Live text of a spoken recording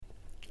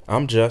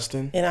I'm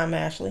Justin, And I'm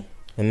Ashley.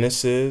 and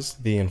this is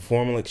the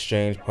Informal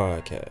Exchange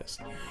Podcast,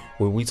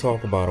 where we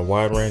talk about a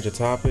wide range of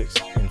topics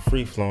in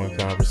free-flowing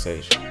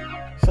conversation.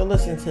 So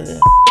listen to this.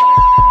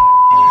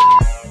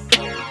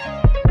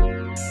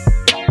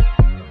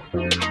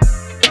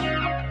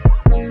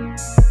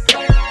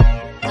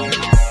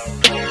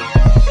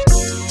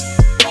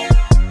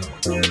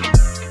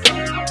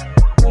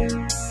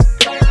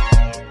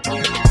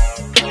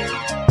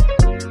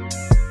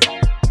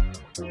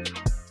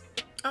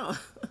 Oh,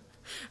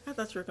 I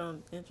thought you were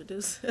going to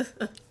introduce.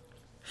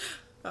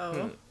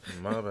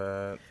 My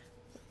bad.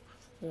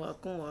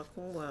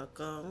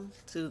 Welcome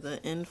to the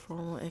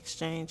Informal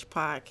Exchange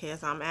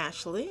Podcast. I'm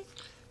Ashley.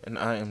 And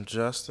I am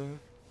Justin.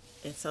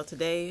 And so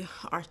today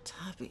our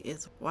topic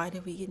is, why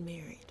did we get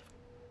married?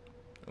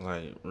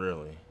 Like,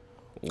 really?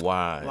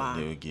 Why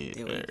did we get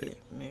married?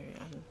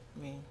 I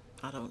mean,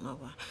 I don't know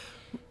why.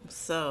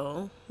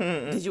 So,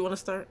 did you want to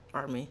start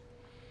or me?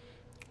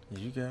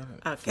 You got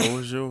it. Okay. What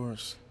was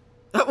yours?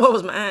 What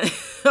was mine?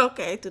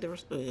 Okay, two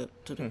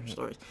different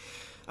stories.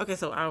 Okay,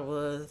 so I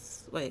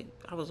was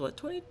what,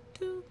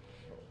 22?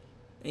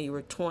 And you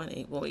were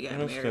 20 when we got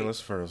married. Let's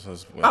first.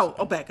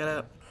 Oh, back it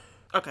up.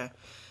 Okay.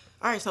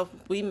 All right, so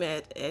we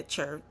met at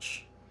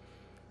church.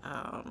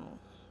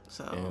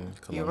 So in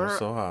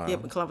Columbus, Ohio. Yeah,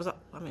 Columbus.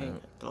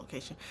 The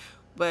location.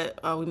 But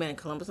we met in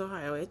Columbus,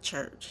 Ohio at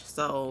church.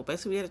 So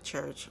basically, we had a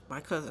church,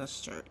 my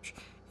cousin's church,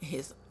 and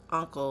his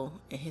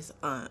uncle and his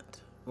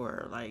aunt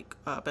were like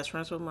best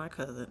friends with my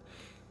cousin.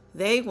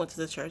 They went to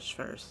the church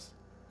first,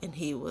 and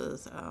he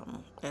was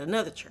at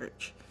another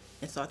church.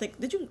 And so I think,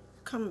 did you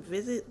come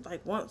visit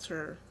like once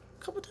or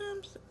a couple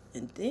times,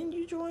 and then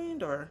you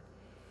joined, or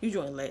you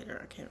joined later?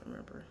 I can't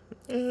remember.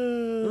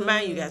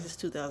 Remind you guys, it's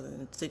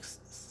 2006,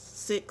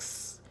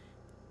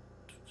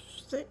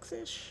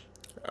 six-ish.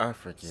 I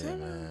forget,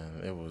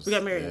 man. It was. We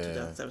got married in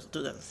 2007,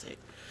 2006.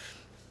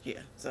 Yeah,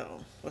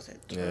 so what's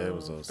that? 12, Yeah, it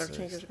was 06.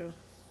 13 years ago.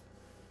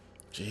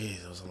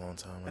 Jeez, that was a long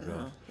time ago. I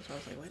know. So I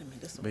was like, wait a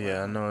minute, this is. But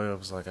yeah, I know it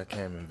was like I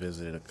came and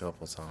visited a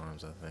couple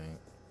times, I think.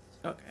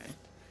 Okay.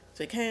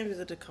 So he came and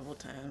visited a couple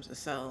times, and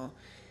so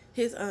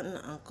his aunt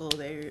and uncle,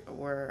 they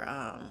were,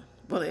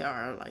 they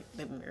are, like,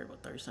 they've been married,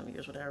 30-some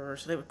years, whatever.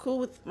 So they were cool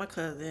with my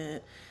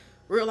cousin,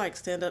 real, like,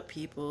 stand-up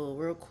people,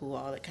 real cool,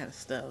 all that kind of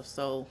stuff.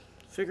 So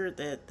figured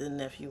that the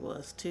nephew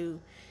was, too.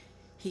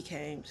 He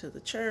came to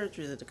the church,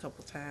 visited a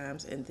couple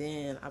times, and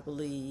then I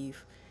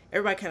believe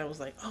everybody kind of was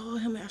like, oh,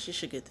 him and Ashley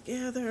should get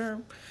together,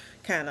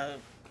 kind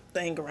of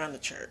thing around the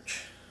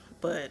church.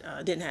 But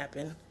it didn't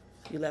happen.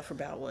 You left for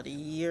about, a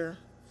year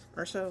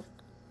or so?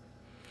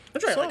 I'm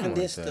trying to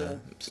condense the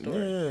story.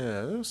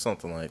 Yeah, it was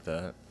something like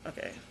that.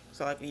 Okay,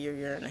 so like a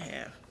year and a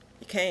half.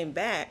 He came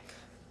back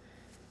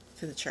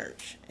to the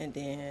church, and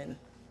then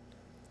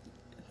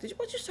did you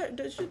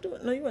do?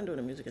 No, you weren't doing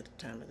the music at the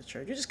time at the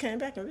church. You just came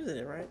back and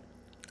visited, right?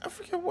 I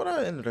forget what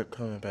I ended up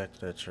coming back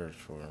to that church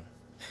for.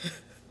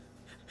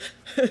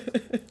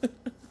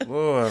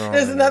 Lord,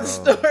 there's another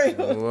story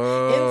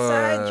Lord,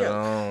 inside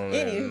joke.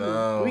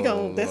 Anywho, we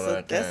gonna that's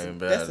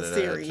a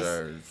series.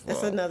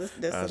 That's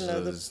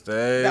another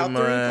stay about my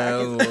 3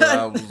 ass pockets. where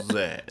I was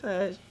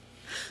at.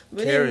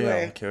 But carry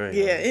anyway, on.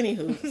 Yeah.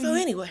 Anywho, so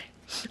anyway,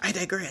 I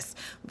digress.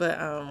 But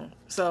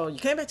so you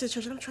came back to the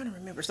church, and I'm trying to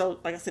remember. So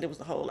like I said, it was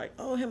the whole like,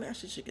 oh, him and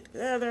Ashley should get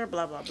together,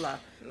 blah blah blah.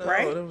 No,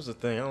 right? that was the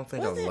thing. I don't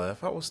think I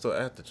left. I was still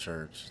at the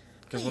church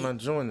because when I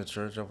joined the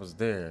church, I was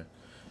there.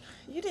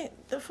 You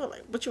didn't feel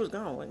like, but you was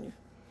gone, wasn't you?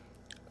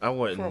 I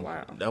wasn't. For a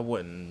while. I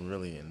wasn't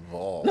really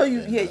involved. No,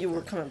 you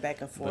were coming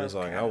back and forth. But it's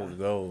like I would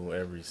go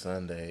every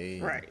Sunday,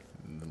 right?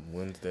 The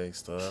Wednesday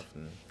stuff,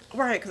 and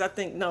right. Because I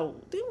think I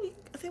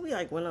think we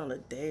like went on a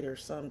date or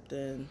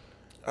something.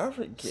 I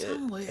forget.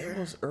 Somewhere. It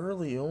was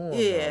early on.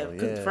 Yeah,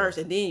 first,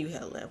 and then you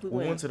had left. We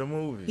went to the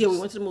movies. Yeah, we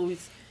went to the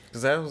movies.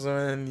 Because that was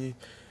when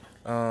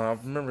I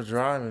remember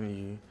driving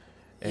you.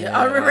 And yeah,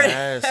 I remember. I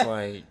asked,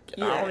 like,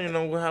 I don't even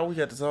know how we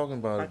got to talking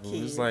about it. But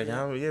it was like,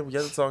 we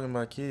got to talking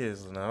about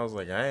kids. And I was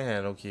like, I ain't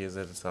had no kids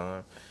at the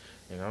time.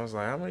 And I was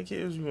like, how many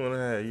kids you want to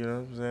have? You know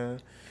what I'm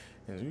saying?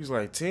 And he was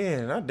like,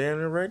 10. I damn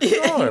near wrecked the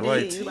car.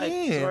 Like, 10. Like,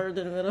 swerved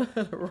in the middle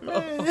of the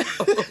road.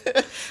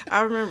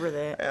 I remember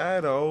that. I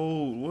had an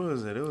old, what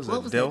was it? It was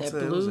a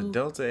Delta. It was a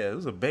Delta. It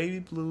was a baby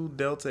blue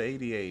Delta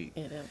 88.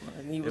 Yeah, that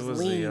one. He was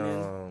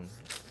leaning.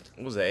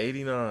 It was an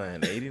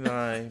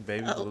 89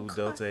 baby blue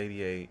Delta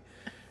 88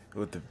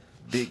 with the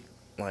big,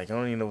 like, I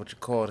don't even know what you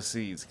call the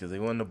seats because they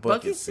weren't the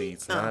bucket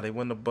seats. Nah, they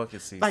weren't the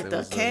bucket seats. Like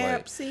the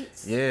cab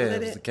seats? Yeah,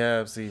 it was the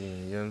cab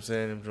seating. You know what I'm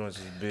saying? Them joints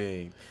was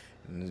big.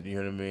 And you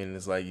know what I mean?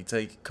 It's like you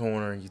take a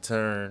corner and you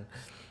turn,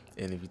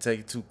 and if you take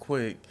it too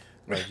quick,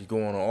 like you go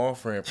on an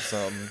off ramp or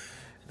something,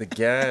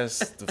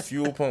 the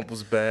fuel pump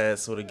was bad,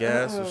 so the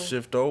gas would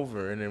shift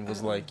over, and it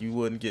was like you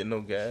wouldn't get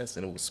no gas,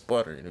 and it would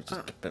sputter, and it was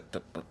just.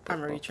 I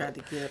remember you tried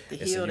to get up the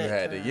hill. So you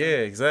had to, yeah,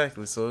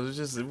 exactly. So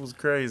it was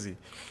crazy.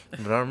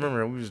 But I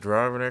remember we was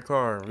driving that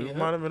car. We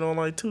might have been on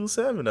like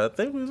 270. I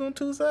think we was on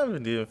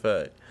 270, in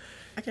fact.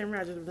 I can't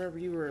remember. I just remember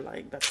you were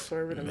like about to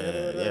swerve in the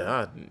middle of the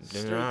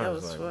street. I that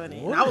was like,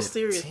 funny. And I was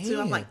serious 10? too.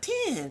 I'm like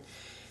 10.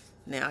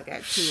 Now I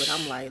got two, and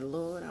I'm like,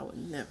 Lord, I would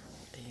never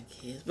want 10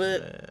 kids.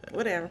 But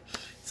whatever.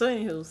 So,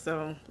 anywho,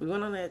 so we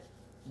went on that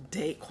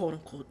date, quote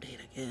unquote date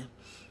again.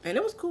 And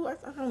it was cool. I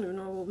don't even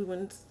know what we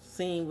went to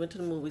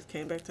the movies,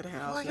 came back to the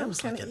house. Like it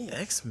was like an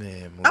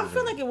X-Men movie. I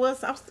feel like it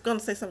was. I was going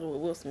to say something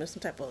with Will Smith, some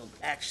type of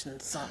action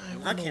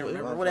something. I can't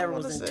remember. Whatever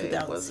was in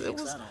 2006. I don't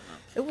know.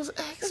 It was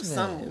X-Men.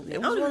 Some movie. It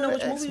I don't even know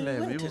which movie we X-Men.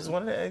 went It to. was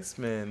one of the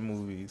X-Men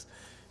movies.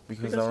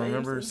 Because I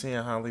remember seeing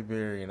Halle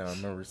Berry and I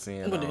remember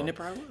seeing it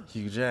probably was.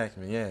 Hugh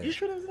Jackman, yeah. You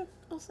sure that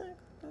was in 06?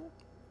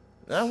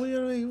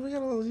 You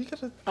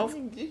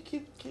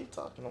keep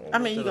talking. I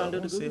mean, you gonna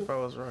do the Google. See Google. if I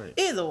was right.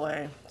 Either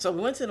way, so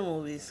we went to the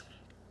movies,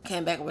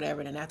 came back or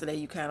whatever. Then after that,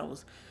 you kind of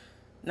was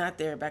not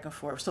there back and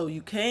forth. So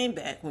you came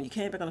back. When you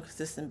came back on a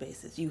consistent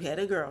basis, you had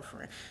a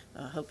girlfriend.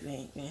 I hope you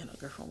ain't had no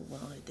girlfriend when we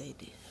went on a date.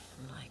 Did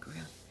I'm like,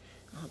 really?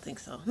 I don't think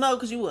so. No,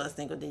 because you was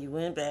single. Then you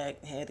went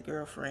back, had the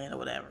girlfriend or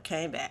whatever,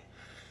 came back,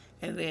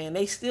 and then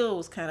they still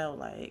was kind of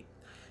like,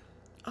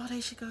 oh,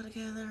 they should go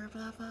together,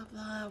 blah, blah,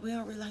 blah. We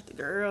don't really like the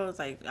girls.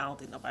 Like, I don't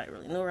think nobody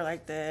really knew her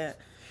like that.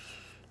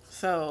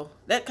 So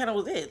that kind of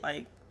was it.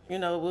 Like, you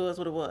know, it was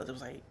what it was. It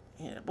was like,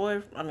 he had a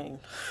boyfriend,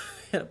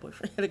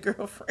 had a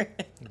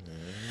girlfriend.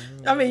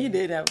 I mean, you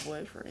did have a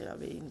boyfriend. I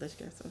mean, unless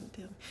you got something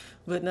to tell me.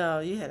 But no,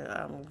 you had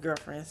a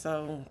girlfriend.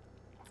 So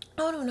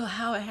I don't know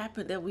how it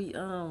happened that we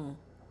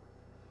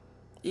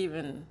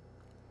even...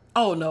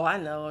 Oh, no, I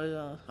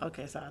know.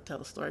 Okay, so I'll tell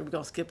the story. We're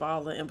going to skip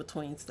all the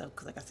in-between stuff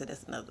because, like I said,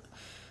 that's another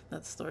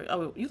story.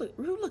 Oh, you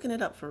looking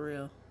it up for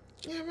real?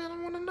 Yeah, man,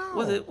 I want to know.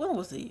 When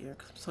was the year?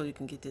 So you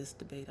can get this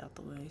debate out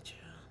the way,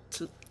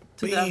 child.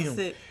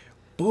 2006.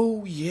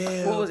 Boo,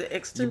 yeah. What was it,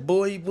 X2? Your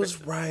boy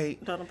was right.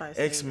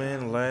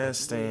 X-Men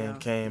Last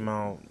Stand came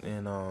out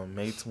in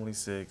May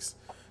 26,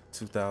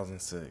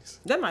 2006.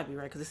 That might be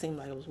right because it seemed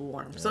like it was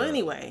warm. Yeah. So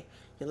anyway,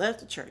 you left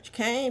the church,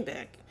 came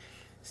back.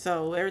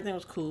 So everything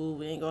was cool.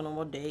 We ain't go no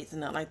more dates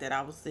and nothing like that.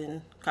 I was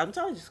in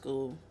cosmetology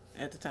school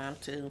at the time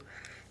too.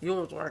 You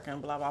was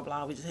working, blah, blah,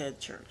 blah. We just had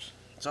church.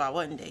 So I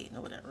wasn't dating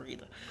or whatever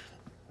either.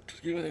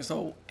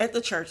 So at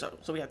the church, so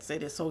we have to say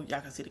this so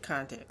y'all can see the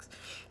context.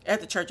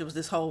 At the church, it was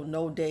this whole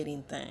no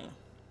dating thing.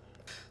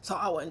 So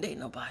I wasn't dating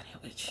nobody,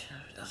 which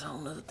that's a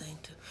whole other thing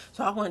too.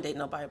 So I wasn't dating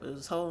nobody, but it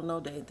was this whole no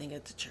dating thing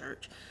at the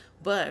church.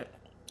 But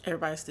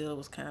everybody still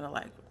was kind of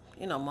like,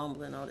 you know,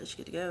 mumbling, all this,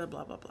 get together,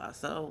 blah, blah, blah.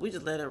 So we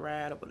just let it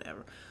ride or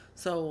whatever.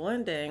 So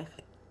one day,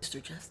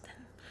 Mr. Justin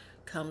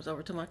comes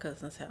over to my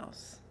cousin's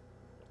house.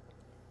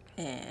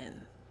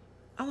 And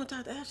I want to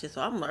talk to Ashley.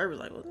 So I'm nervous,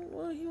 like,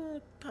 what you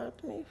want to talk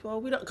to me for?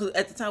 We don't, because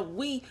at the time,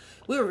 we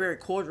were very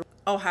cordial.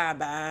 Oh, hi,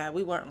 bye.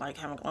 We weren't, like,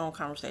 having long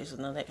conversations,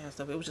 none of that kind of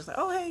stuff. It was just like,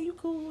 oh, hey, you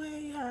cool?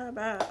 Hey, hi,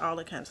 bye. All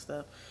that kind of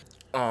stuff.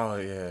 Oh,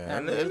 yeah.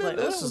 And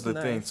this is the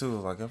thing, too.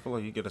 Like, I feel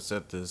like you got to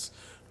set this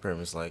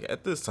premise. Like,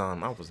 at this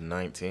time, I was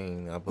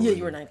 19, I believe. Yeah,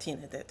 you were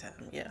 19 at that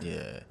time, yeah.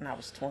 Yeah. And I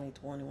was 20,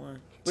 21.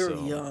 We were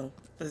young.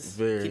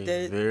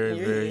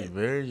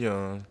 Very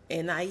young.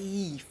 And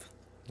naive.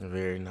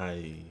 Very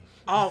naive.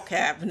 All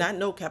cap, not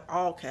no cap,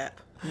 all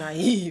cap.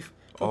 Naive.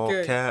 Okay.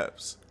 All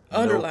caps,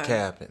 underline. No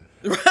capping.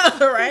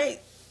 Right?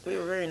 We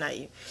were very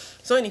naive.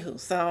 So, anywho,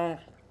 so,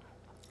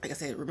 like I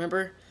said,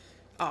 remember,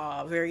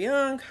 very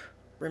young,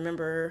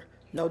 remember,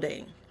 no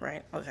dating,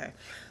 right? Okay.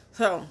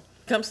 So,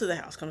 comes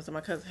to my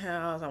cousin's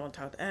house. I want to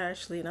talk to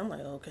Ashley. And I'm like,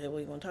 okay,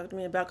 what you want to talk to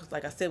me about? Because,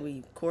 like I said,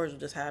 we cordial,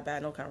 just had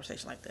bad, no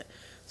conversation like that.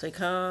 So he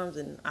comes,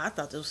 and I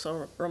thought this was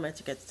so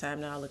romantic at the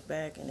time. Now I look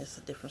back, and it's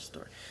a different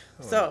story.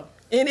 Oh. So,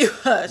 anyway,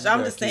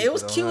 I'm just saying, it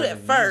was cute at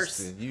first.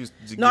 I used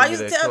to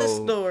tell this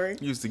story.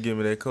 You used to give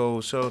me that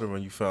cold shoulder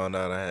when you found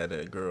out I had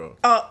that girl.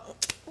 Well,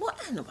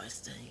 ain't nobody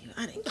telling you.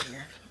 I didn't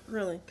care.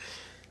 Really.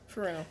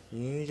 For real.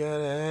 You ain't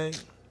gotta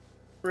act.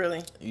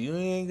 Really? You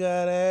ain't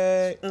gotta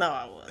act. No,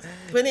 I wasn't.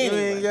 But anyway.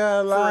 You ain't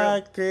gotta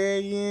lie,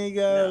 Craig. You ain't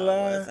gotta lie.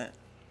 I wasn't.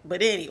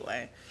 But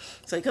anyway.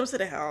 So he comes to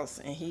the house,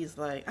 and he's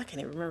like, I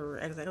can't even remember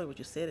exactly what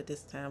you said at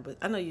this time, but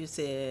I know you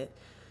said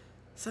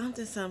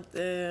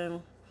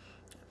something.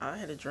 I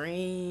had a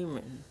dream,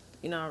 and,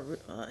 you know,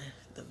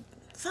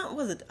 something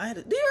was it? Do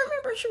you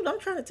remember? Shoot, I'm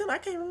trying to tell. I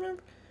can't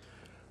remember.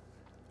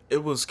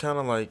 It was kind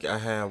of like I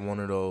had one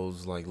of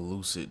those, like,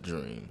 lucid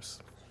dreams.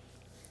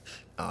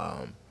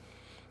 And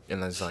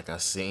it's like I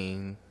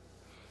seen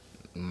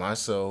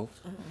myself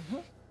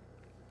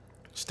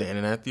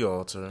standing at the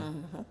altar,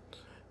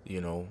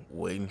 you know,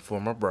 waiting for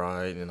my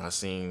bride, and I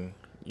seen,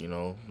 you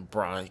know, the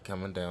bride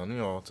coming down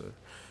the altar,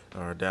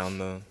 or down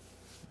the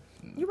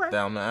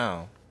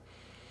aisle.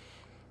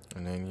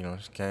 And then, you know,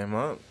 she came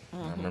up.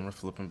 I remember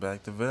flipping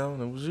back the veil,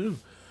 and it was you.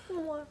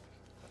 Right.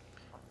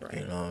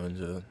 You know,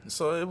 and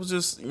so it was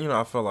just, you know,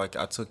 I felt like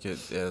I took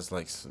it as,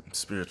 like, some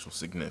spiritual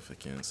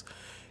significance,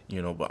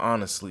 you know, but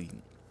honestly,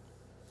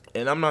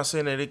 and I'm not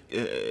saying that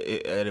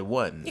it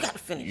wasn't. You gotta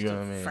finish you know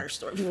what I mean? First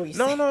story before you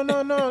No,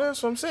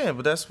 that's what I'm saying,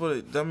 but that's what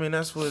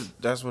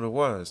it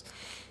was.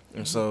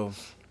 And so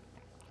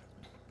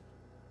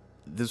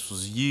this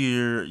was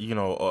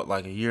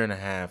like a year and a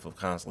half of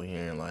constantly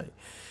hearing, like,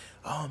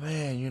 oh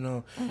man, you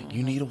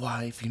need a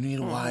wife, you need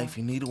a wife,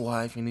 you need a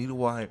wife, you need a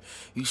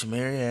wife. You should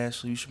marry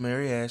Ashley, you should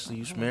marry Ashley,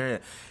 you should marry.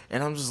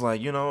 And I'm just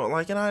like, and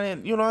I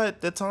didn't,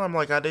 at the time,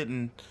 like I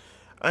didn't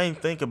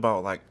think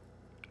about like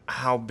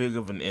how big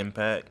of an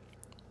impact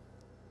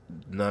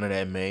none of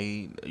that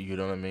made. You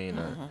know what I mean?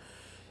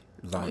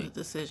 Like the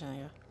decision,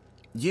 yeah.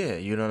 Yeah,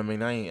 you know what I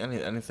mean. I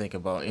didn't think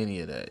about any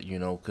of that,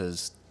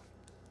 because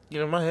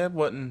my head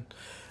wasn't,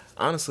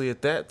 honestly,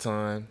 at that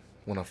time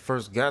when I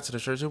first got to the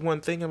church, I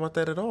wasn't thinking about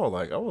that at all.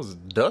 Like I was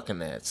ducking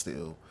that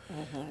still.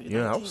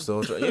 I was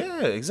still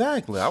yeah,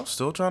 exactly. I was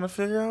still trying to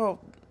figure out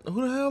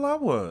who the hell I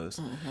was.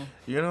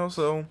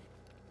 So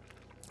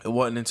it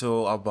wasn't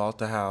until I bought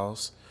the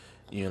house,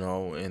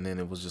 and then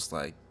it was just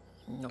like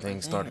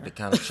things started to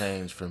kind of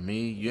change for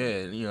me.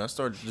 Yeah, I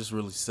started to just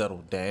really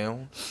settle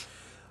down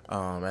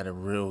at a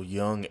real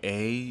young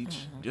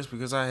age, just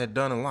because I had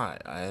done a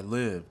lot. I had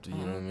lived, you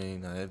know what I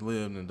mean? I had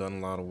lived and done a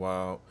lot of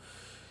wild,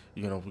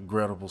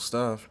 regrettable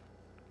stuff.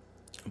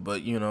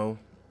 But,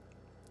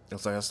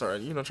 it's like I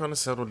started, trying to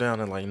settle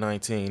down at like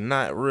 19,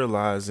 not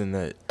realizing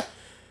that,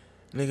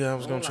 nigga, I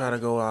was going to try to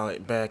go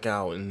back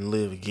out and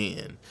live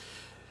again.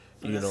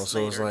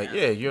 So it's like,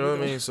 yeah, you know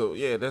what I mean? So,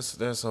 yeah, that's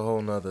a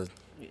whole nother.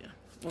 Yeah,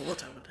 well, we'll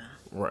talk about that.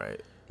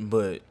 Right.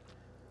 But,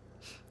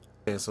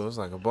 yeah, so it's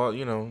like I bought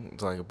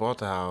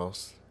the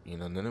house,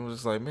 and then it was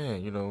just like,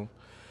 man,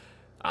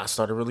 I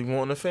started really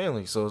wanting a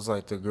family. So it's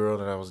like the girl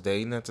that I was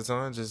dating at the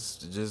time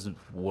just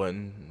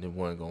wasn't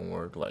gonna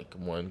work. Like, it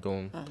wasn't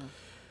gonna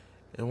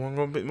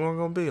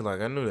be. Like,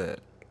 I knew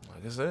that.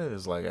 Like I said,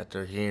 it's like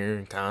after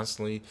hearing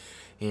constantly,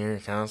 you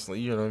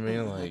know what I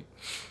mean? Like,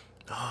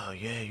 oh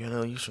yeah,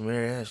 you should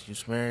marry Ashley. You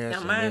should marry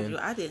Ashley. Now, mind you,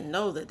 I didn't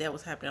know that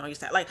was happening on your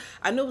side. Like,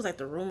 I knew it was like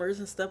the rumors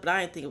and stuff, but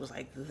I didn't think it was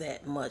like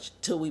that much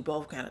till we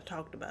both kind of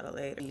talked about it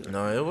later.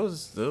 No, it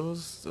was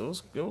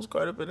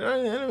quite a bit. I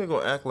ain't even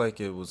gonna act like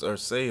it was or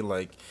say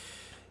like,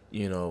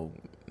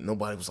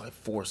 nobody was like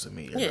forcing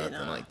me or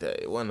nothing like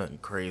that. It wasn't nothing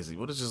crazy.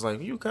 But it's just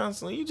like you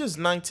just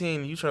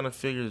 19. You trying to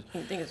figure.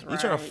 You're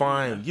trying to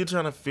find. You're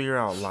trying to figure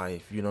out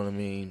life. You know what I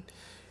mean?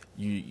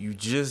 You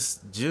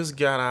just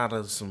got out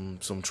of some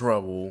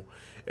trouble.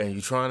 And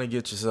you're trying to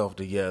get yourself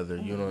together,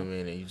 you know what I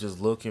mean? And you're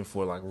just looking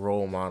for, like,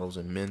 role models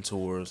and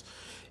mentors,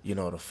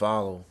 to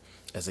follow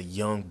as a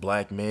young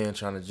black man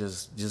trying to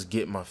just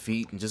get my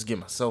feet and just get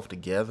myself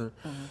together,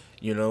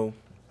 And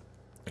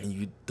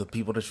the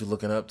people that you're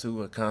looking up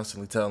to are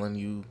constantly telling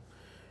you,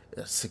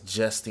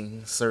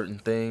 suggesting certain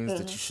things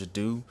that you should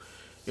do.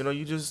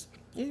 You just...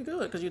 You do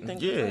it because you think...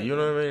 Yeah, you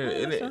know what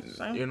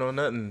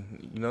I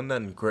mean?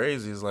 Nothing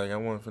crazy. It's like I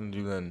wasn't finna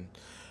do nothing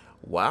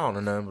wild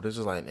or nothing, but it's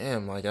just like,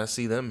 damn, like I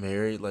see them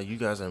married, like you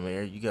guys are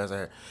married, you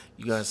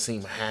guys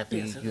seem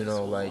happy,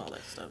 like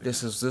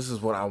this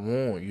is what I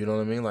want, you know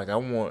what I mean? Like I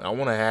want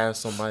to have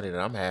somebody that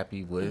I'm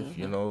happy with,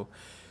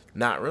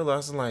 not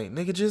realizing like,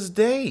 nigga, just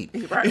date.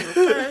 Right.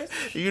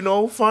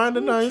 Find a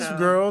nice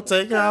girl,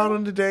 take her out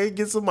on the date,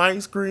 get some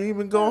ice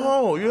cream and go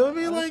home. You know what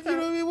I mean? Like, you know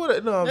what I mean?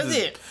 What? No,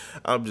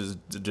 I'm just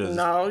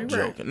no, you're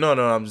joking. Right.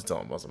 No, I'm just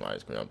talking about some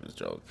ice cream. I'm just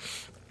joking.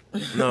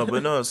 No,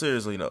 but no,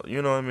 seriously, no.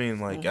 You know what I mean?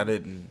 Like I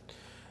didn't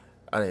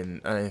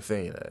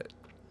think of that.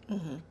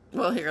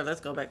 Well, here, let's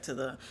go back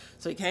to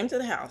so you came to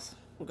the house.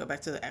 We'll go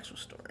back to the actual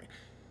story.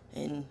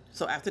 And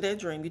so after that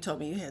dream, you told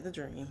me you had the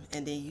dream.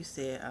 And then you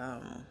said,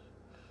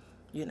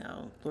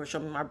 Lord, show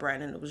me my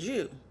bride, and it was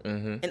you.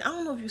 And I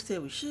don't know if you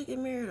said we should get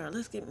married or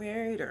let's get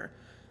married or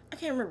I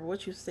can't remember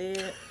what you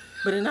said.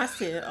 But then I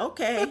said,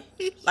 okay.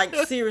 Like,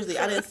 seriously,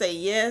 I didn't say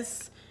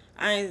yes.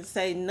 I didn't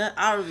say nothing.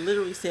 I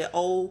literally said,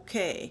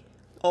 okay.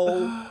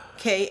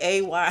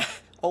 O-K-A-Y.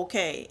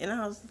 Okay. And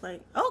I was like,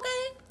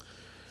 okay.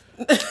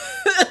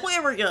 We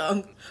were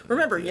young.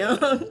 Remember,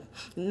 young,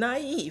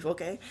 naive,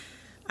 okay?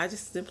 I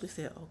just simply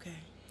said, okay.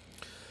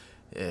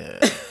 Yeah.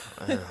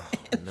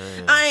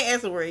 Man. I ain't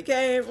asked where he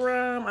came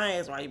from. I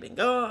ain't asked why you been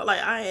gone.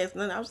 Like, I ain't asked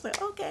nothing. I was like,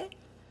 okay.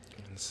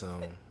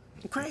 So.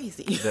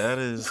 Crazy. That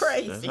is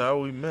crazy. That's how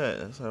we met.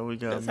 That's how we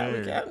got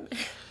married.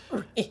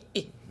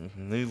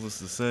 Needless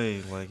to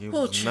say, like, it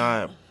was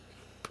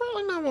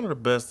probably not one of the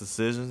best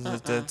decisions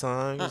at that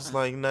time. It's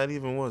like not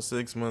even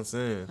 6 months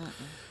in.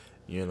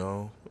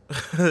 What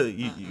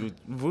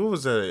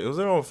was that? Was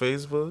it on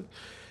Facebook?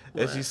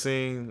 What? As you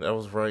seen, I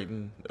was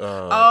writing.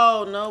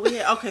 Oh no, we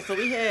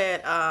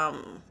had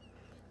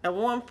at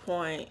one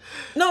point.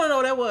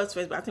 No, that was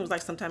Facebook. I think it was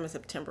like sometime in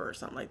September or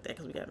something like that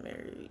because we got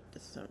married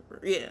December.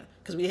 Yeah,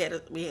 because we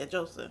had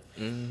Joseph.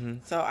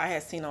 So I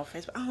had seen on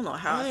Facebook. I don't know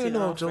how I didn't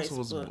know if Joseph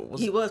Facebook.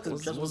 He was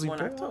because Joseph was born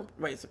in October.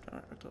 Wait,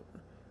 September, October.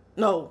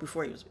 No,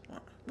 before he was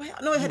born. Well,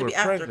 no, it had to be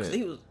after because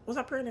he was. Was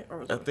I pregnant or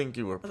was I think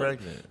you were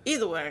pregnant.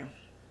 Either way.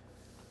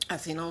 I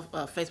seen on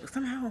Facebook.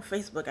 Somehow on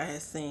Facebook I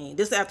had seen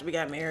this after we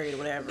got married or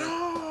whatever.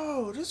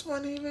 No, you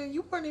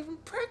weren't even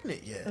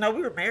pregnant yet. No,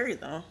 we were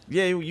married though.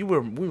 Yeah, we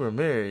were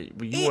married,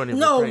 but you weren't even pregnant.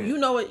 No, you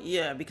know what?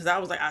 Yeah, because I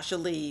was like, I should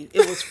leave.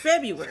 It was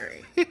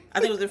February. I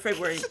think it was in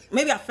February.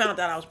 Maybe I found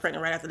out I was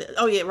pregnant right after that.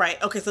 Oh yeah,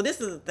 right. Okay, so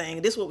this is the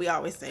thing. This is what we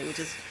always say, which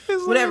is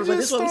whatever. But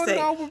this is what we say.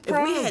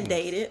 If we had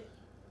dated,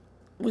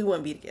 we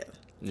wouldn't be together.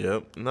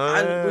 Yep.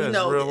 No, We it's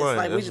know real this. life.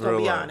 Like, we It's just gonna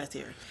real be life. honest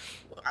here.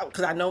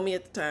 Because I know me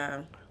at the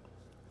time.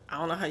 I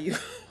don't know how you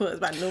was,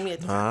 but I knew me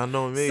at the time. Nah, I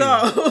know me.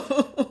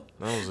 So,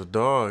 That was a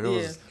dog. It yeah.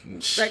 was.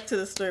 Back to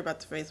the story about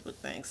the Facebook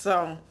thing.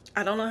 So,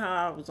 I don't know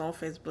how I was on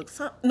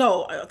Facebook.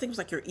 No, I think it was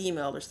like your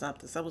email or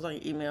something. So, I was on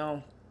your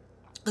email.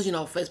 Because,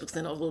 Facebook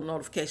sent those little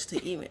notifications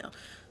to email.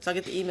 So, I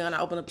get the email and I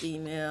open up the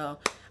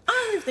email. I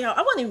don't even think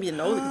I wasn't even being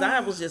nosy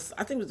because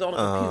I think it was on the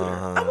computer.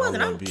 I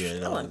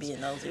wasn't being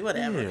nosy,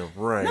 whatever. Yeah,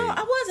 right. No,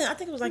 I wasn't. I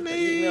think it was like the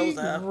email was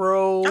up.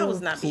 Bro, I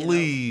was not being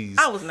please.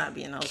 nosy. I was not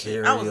being nosy.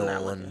 Carry I was not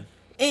on. looking.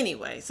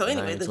 Anyway,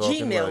 the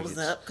talking Gmail was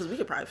luggage. up because we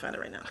could probably find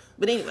it right now.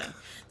 But anyway,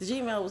 the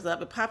Gmail was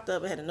up. It popped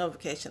up. It had a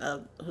notification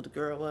of who the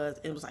girl was.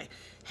 It was like,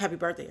 happy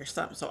birthday or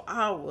something. So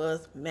I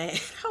was mad.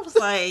 I was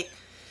like,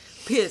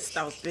 pissed.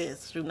 I was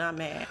pissed. Not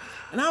mad.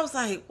 And I was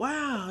like,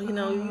 wow, you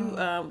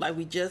like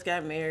we just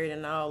got married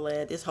and all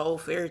that. This whole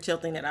fairy tale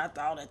thing that I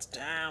thought at the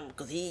time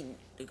because the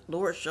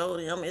Lord showed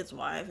him his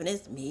wife and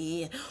it's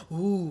me. And,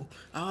 ooh,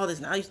 all this.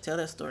 And I used to tell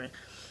that story.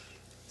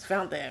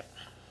 Found that.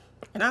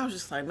 And I was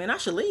just like, man, I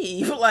should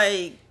leave.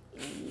 Like,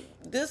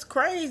 this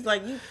crazy.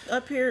 Like, you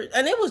up here.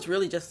 And it was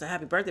really just a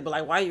happy birthday. But,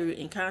 like, while you're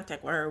in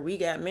contact with her, we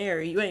got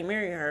married. You ain't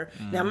married her.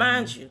 Mm-hmm. Now,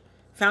 mind you,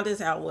 found this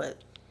out,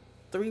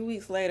 3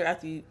 weeks later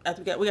after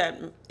we got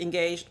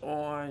engaged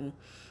on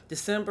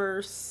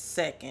December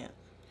 2nd.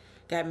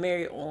 Got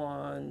married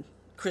on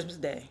Christmas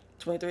Day,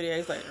 23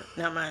 days later.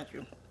 Now, mind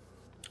you,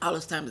 all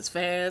this time is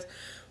fast.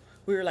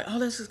 We were like, oh,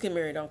 let's just get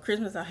married on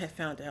Christmas. I had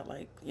found out,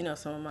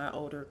 some of my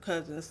older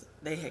cousins,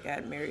 they had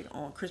got married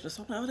on Christmas.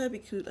 So I'm like, oh, that'd be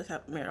cute. Let's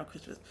have married on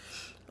Christmas.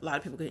 A lot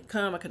of people couldn't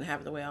come. I couldn't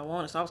have it the way I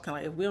wanted. So I was kind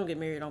of like, if we don't get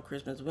married on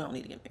Christmas, we don't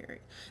need to get married.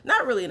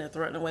 Not really in a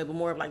threatening way, but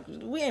more of like,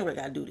 we ain't really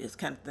got to do this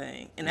kind of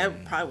thing. And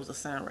that probably was a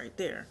sign right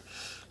there.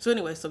 So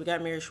anyway, we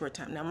got married a short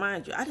time. Now,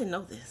 mind you, I didn't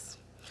know this.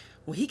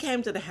 When he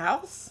came to the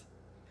house,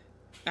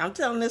 I'm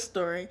telling this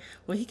story.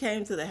 When he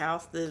came to the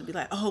house to be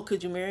like, oh,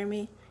 could you marry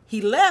me? He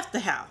left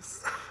the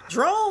house,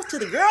 drove to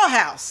the girl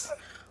house,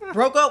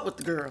 broke up with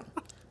the girl.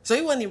 So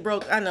he wasn't even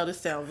broke. I know this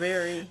sounds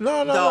very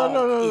No.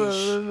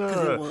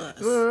 Because it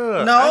was.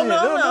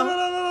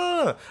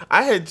 No.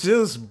 I had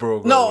just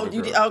broke up. No, with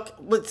you a did. girl. Okay,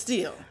 but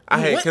still, I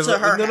had went to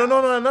her.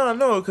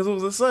 No, because it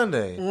was a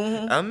Sunday.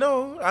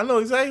 Mm-hmm. I know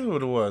exactly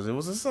what it was. It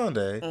was a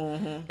Sunday,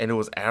 mm-hmm. and it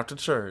was after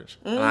church.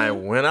 Mm-hmm. And I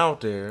went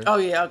out there. Oh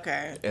yeah,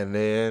 okay. And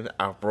then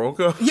I broke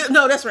up. Yeah,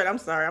 no, that's right. I'm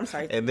sorry.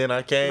 And then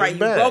I came back. Right,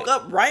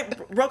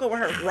 you broke up with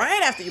her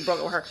right after you broke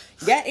up with her.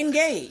 Got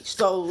engaged,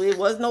 so it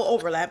was no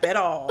overlap at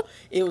all.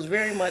 It was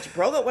very much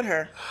broke up with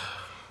her,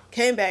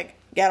 came back,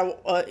 got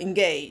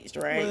engaged,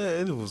 right?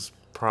 Well, it was.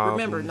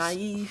 Problems Remember,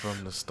 naive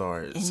from the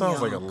start. It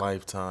sounds like a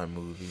Lifetime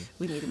movie.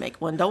 We need to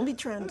make one. Don't be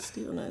trying to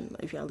steal nothing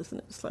if y'all listen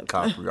to this.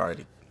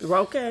 Copyrighted.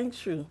 Okay,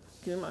 true.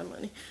 Give me my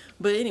money.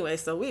 But anyway,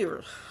 I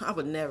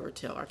would never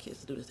tell our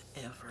kids to do this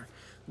ever.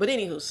 But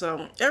anywho,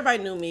 so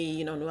everybody knew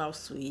me, knew I was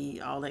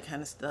sweet, all that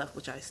kind of stuff,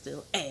 which I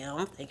still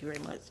am. Thank you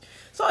very much.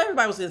 So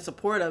everybody was in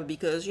support of it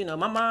because,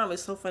 my mom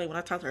is so funny. When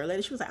I talked to her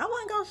later, she was like, I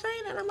wasn't going to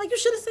say that. I'm like, you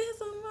should have said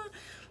something.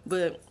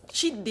 But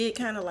she did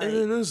kind of like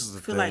and this is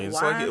the feel thing. like,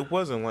 it's why? like it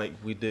wasn't like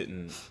we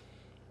didn't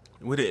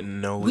know each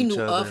other. We knew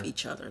of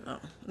each other, though.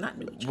 Not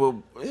knew each other.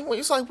 Well,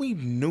 it's like we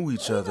knew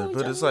each other,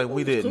 but it's like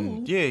we didn't.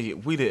 Cool. Yeah,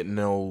 we didn't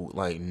know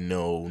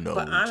know.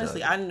 But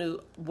honestly, I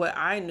knew what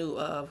I knew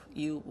of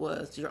you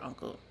was your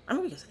uncle. I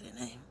mean, we can say that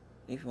name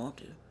if you want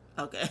to.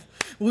 Okay,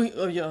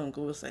 your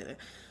uncle will say that.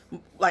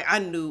 Like, I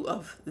knew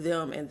of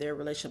them and their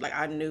relationship. Like,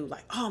 I knew,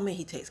 like, oh, man,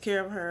 he takes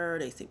care of her.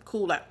 They seem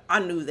cool. Like, I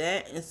knew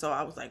that. And so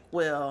I was like,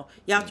 well,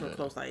 y'all two are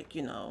close, like,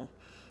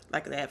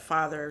 like that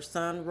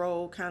father-son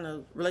role kind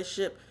of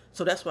relationship.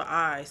 So that's what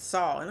I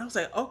saw. And I was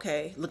like,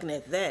 okay, looking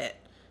at that,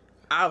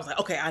 I was like,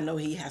 okay, I know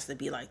he has to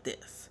be like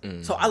this.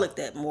 Mm-hmm. So I looked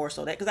at more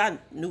so that, because I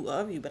knew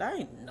of you, but I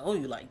didn't know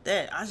you like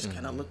that. I just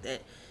kind of looked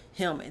at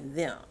him and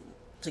them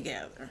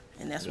together.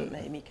 And that's what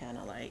made me kind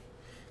of like,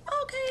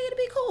 okay, it'll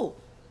be cool.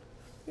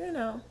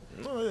 Oh,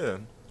 yeah.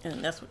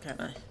 And that's what kind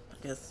of, I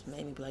guess,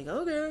 made me be like,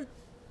 okay.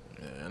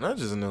 Yeah, and I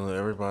just knew that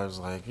everybody was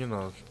like, I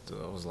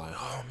was like,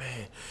 oh,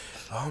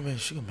 man,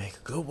 she can make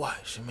a good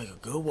wife. She'll make a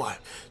good wife.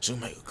 She'll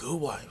make a good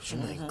wife. She'll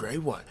make a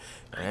great wife.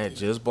 And I had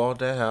just bought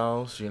that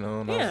house, and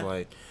I was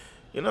like,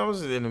 I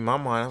was in my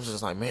mind, I was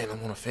just like, man, I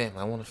want a family.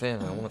 I want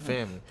a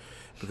family.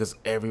 Because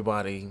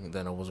everybody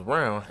that I was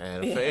around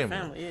had a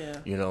family.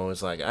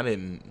 It's like I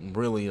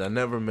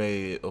never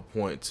made a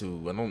point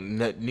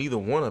to, neither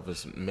one of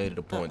us made it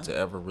a point to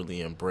ever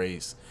really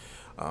embrace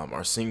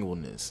our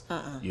singleness,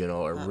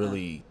 or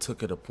really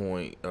took it a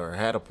point or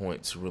had a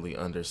point to really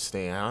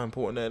understand how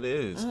important that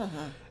is.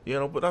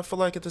 But I feel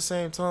like at the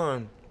same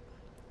time,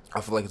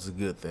 I feel like it's a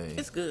good thing.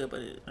 It's good,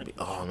 but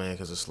man,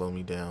 because it slowed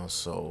me down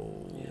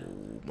so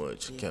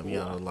much. It kept me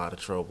out of a lot of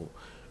trouble.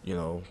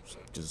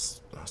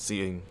 Just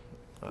seeing.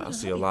 I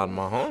see a lot of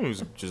my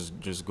homies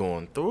just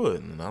going through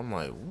it, and I'm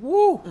like,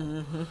 woo,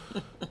 whoo,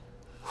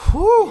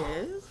 yeah,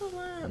 it's a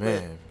lot,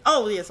 man.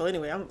 So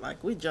anyway, I'm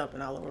like, we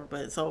jumping all over,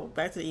 but so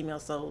back to the email.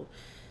 So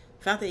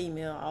found the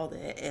email, all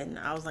that, and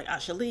I was like, I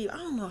should leave. I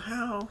don't know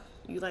how.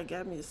 You like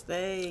got me to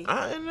stay.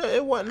 And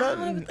it wasn't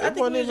nothing. I It think wasn't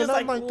we was even just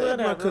nothing like, like that,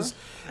 whatever. because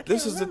I can't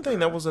this is the thing. remember.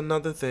 That was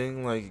another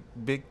thing, like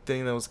big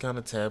thing that was kind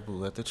of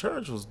taboo at the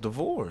church was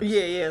divorce.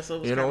 Yeah. So it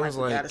was You kind know, of it was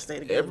like we like gotta stay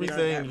together. We don't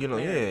everything. have You know,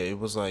 yeah, married. it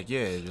was like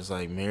just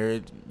like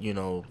married. You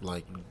know,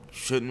 like you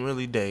shouldn't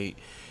really date.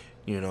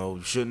 You know,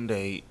 you shouldn't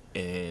date,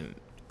 and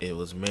it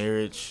was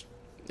marriage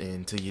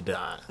until you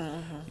die.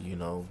 Mm-hmm. You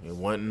know, it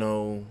wasn't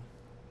no.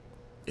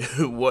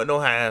 It wasn't no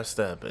half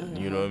stepping.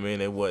 Mm-hmm. You know what I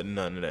mean? It wasn't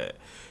none of that.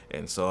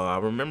 And so I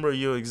remember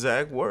your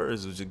exact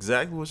words, which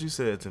exactly what you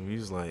said to me. You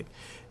was like,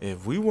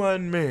 if we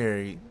wasn't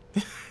married,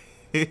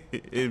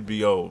 it'd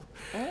be over.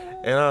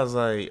 And I was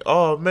like,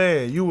 oh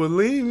man, you would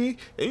leave me?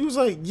 And he was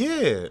like,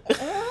 yeah.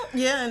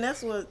 Yeah, and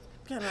that's what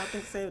kind of I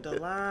think saved a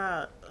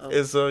lot of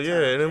And so yeah,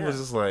 time. and it was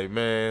just like,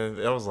 man,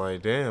 I was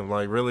like, damn,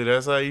 like really,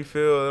 that's how you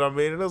feel? And I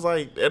mean, it was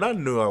like, and I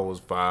knew I was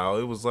foul.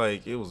 It was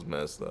like, it was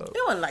messed up.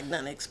 It wasn't like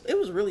nothing. It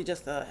was really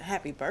just a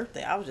happy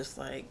birthday. I was just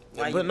like,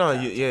 why But you no,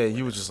 contacting you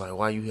me? was just like,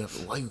 why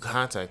you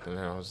contacting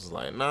her? I was just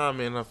like, nah,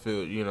 man, I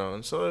feel, you know.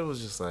 And so it was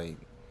just like,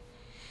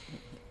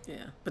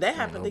 Yeah, but that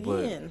happened know,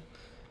 but- again.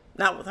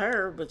 Not with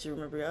her, but you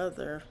remember the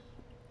other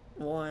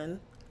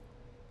one,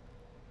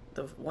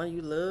 the one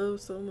you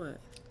love so much.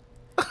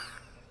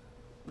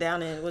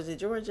 Down in, was it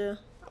Georgia?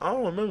 I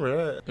don't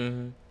remember that.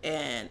 Mm-hmm.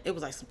 And it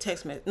was like some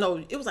text message.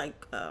 No, it was like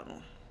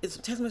it's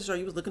a text message, or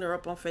you was looking her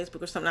up on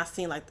Facebook or something. I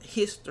seen like the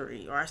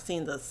history, or I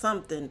seen the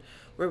something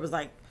where it was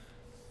like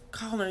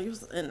calling her. You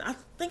was, and I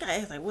think I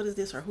asked like, what is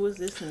this or who is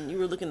this? And you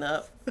were looking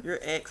up your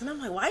ex, and I'm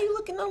like, why are you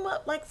looking them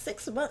up like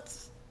 6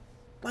 months?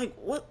 Like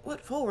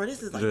what for?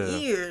 This is like Yeah.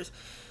 years.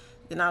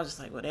 Then I was just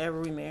like, whatever,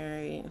 we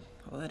married,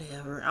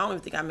 whatever. I don't even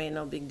think I made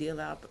no big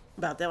deal out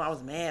about that. I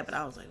was mad, but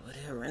I was like,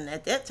 whatever. And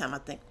at that time, I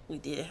think we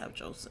did have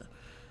Joseph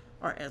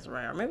or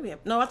Ezra, or maybe we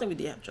have, no, I think we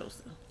did have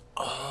Joseph.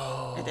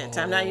 Oh. At that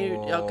time, now you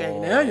okay?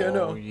 Now you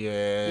know.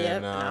 Yeah.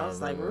 Yep, Nah, and I was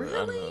like,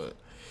 really?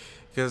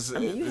 Because I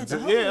mean, you had the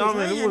yeah, I hoes, I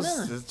mean, it had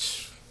was.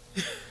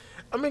 none.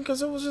 I mean,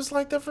 because it was just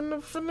like that from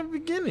the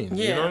beginning.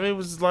 You Yeah. know what I mean? It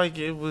was like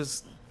it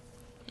was.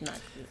 Not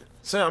good.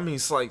 So I mean,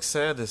 it's like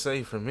sad to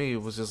say for me.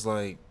 It was just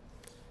like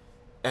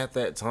at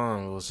that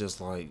time, it was just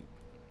like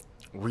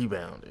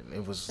rebounding.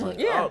 It was like,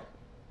 Yeah. oh,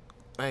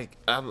 like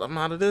I'm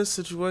out of this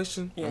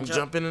situation. Yeah, I'm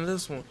jumping into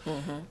this one,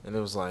 and it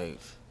was like,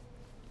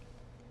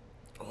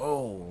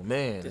 oh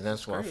man, This and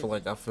that's is why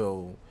crazy. I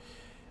feel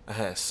I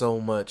had so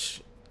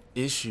much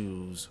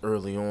issues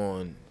early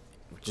on,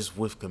 just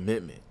with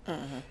commitment.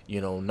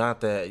 You know,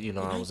 not that I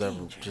like was ever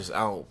danger. just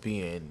out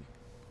being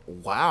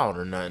wild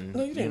or nothing.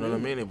 No, you You didn't know what I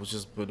mean mean? It was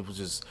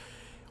just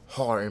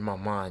hard in my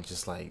mind,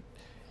 just like,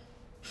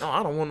 no,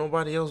 I don't want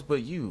nobody else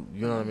but you.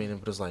 You know what I mean?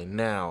 But it's like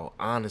now,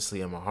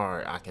 honestly, in my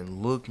heart, I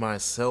can look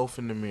myself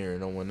in the mirror,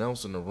 no one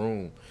else in the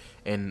room,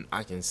 and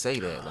I can say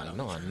that. Like,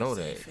 no, I know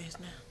that. Face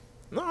now.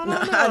 No,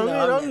 No, no, I no. know,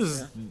 I I'm mean,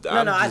 just-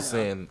 I'm no, I just know.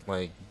 saying,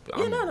 like,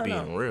 Yeah, I'm no,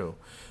 being no. real.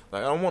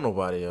 Like, I don't want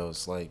nobody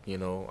else. Like,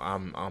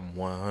 I'm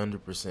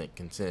 100%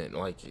 content.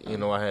 Like,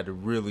 I had to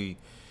really,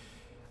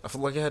 I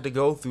feel like I had to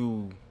go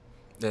through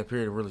that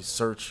period to really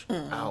search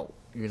out,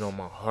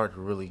 my heart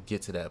to really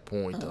get to that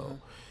point, though.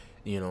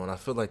 And I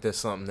feel like that's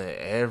something that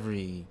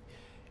every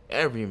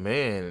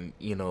man,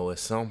 at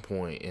some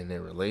point in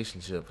their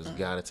relationship has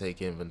got to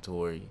take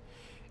inventory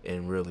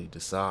and really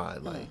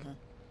decide, like,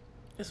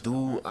 It's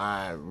do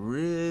I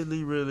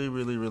really, really,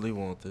 really, really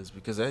want this?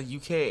 Because you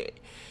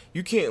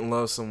can't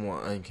love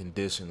someone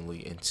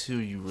unconditionally until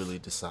you really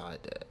decide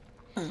that.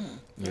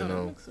 Yeah,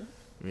 that makes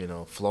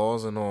sense.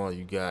 Flaws and all,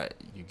 you gotta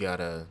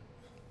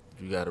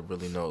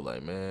really know,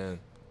 like, man,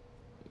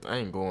 I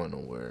ain't going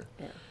nowhere.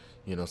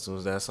 Yeah. So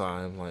that's how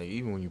I'm like,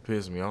 even when you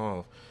piss me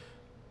off,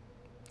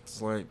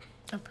 it's like,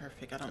 I'm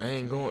perfect. I don't. I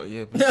ain't know. going.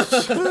 Yeah,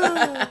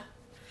 but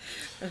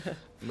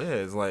man,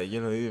 it's like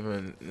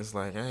even it's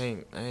like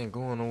I ain't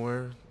going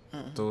nowhere.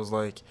 So it's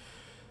like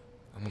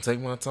I'm gonna take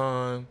my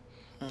time,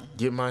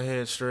 get my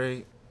head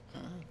straight,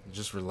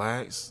 just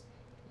relax,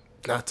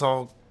 not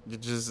talk,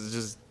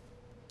 just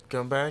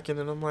come back, and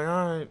then I'm like,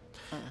 all right,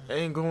 I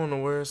ain't going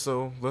nowhere.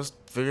 So let's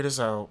figure this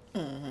out.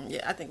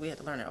 Yeah, I think we had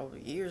to learn it over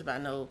years, but I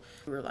know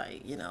we were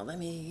like, let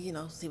me,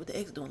 see what the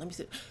ex doing. Let me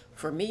see.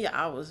 For me,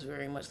 I was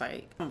very much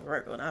like, I'm a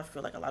Virgo, and I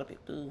feel like a lot of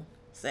people do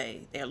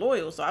say they're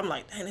loyal, so I'm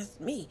like, dang, that's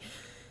me.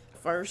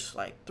 First,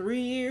 like 3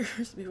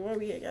 years before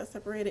we had got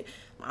separated,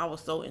 I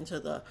was so into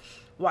the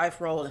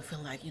wife role and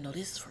feeling like,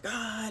 this is for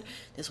God,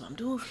 this is what I'm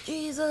doing for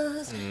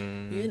Jesus,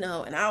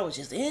 and I was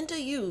just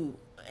into you,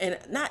 and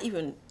not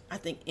even, I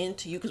think,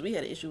 into you, because we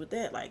had an issue with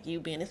that, like you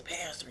being this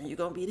pastor, and you're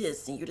going to be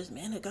this, and you're this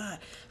man of God.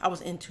 I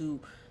was into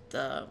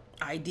the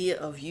idea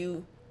of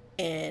you,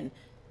 and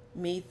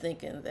me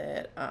thinking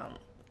that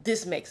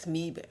this makes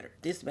me better,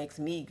 this makes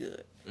me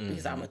good,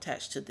 because I'm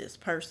attached to this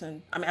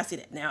person. I mean, I see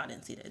that now, I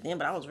didn't see that then,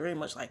 but I was very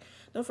much like,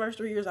 the first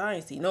 3 years, I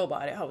ain't see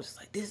nobody. I was just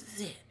like, this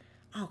is it.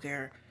 I don't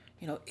care.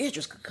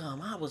 Idris could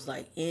come. I was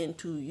like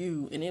into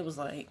you, and it was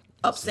like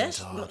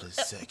obsession. All the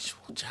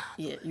sexual job.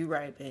 Yeah, you're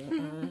right, babe.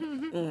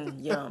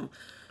 Yum.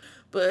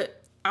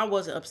 But I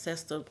wasn't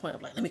obsessed to the point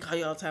of like, let me call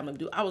you all the time. Let me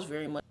do. I was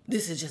very much.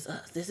 This is just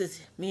us. This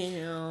is me and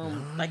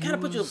him. Like, kind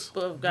of put you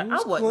above God.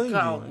 I wasn't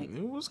calling.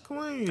 It was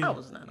clingy. I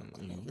was not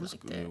clingy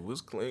like that. It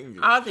was clingy.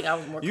 I think I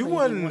was more You clingy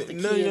wasn't. once the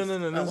No, kids. no,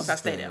 no, no. Once I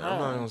stayed at home. I'm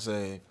not gonna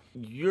say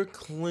your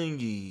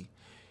clingy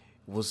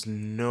was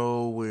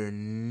nowhere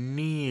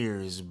near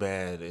as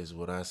bad as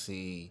what I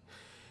see.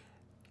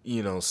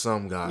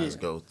 Some guys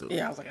go through.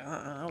 Yeah, I was like,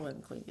 I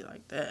wasn't clingy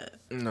like that.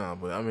 No,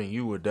 but I mean,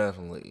 you were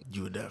definitely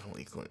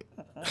clingy.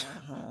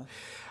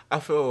 I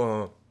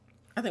feel.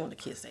 I think when the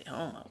kids stayed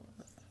home,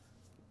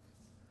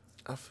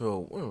 I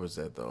feel. Where was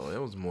that though? It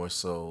was more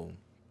so.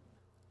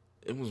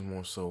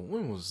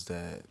 When was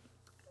that?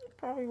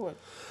 probably what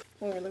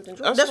when we lived in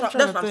Georgia. That's what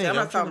I'm saying. I'm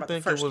not talking about the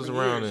think first it was 3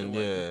 around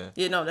years.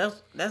 it, Yeah, no,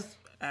 that's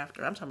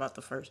after. I'm talking about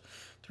the first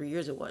 3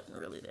 years. It wasn't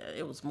really that.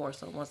 It was more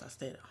so once I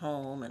stayed at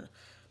home and.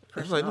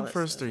 It was like the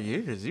first 3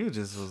 years, you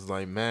just was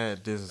like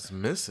mad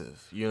dismissive.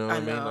 You know what I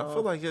mean? I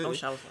feel like I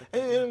wish I was like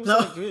that. It was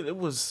like it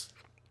was.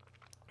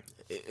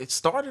 It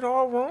started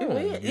all wrong. You know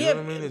what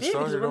I mean? It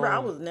started. Remember, I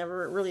was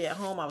never really at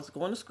home. I was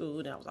going to school,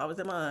 and I was always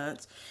at my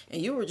aunt's. And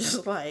you were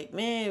just like,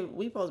 "Man,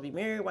 we supposed to be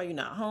married. Why you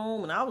not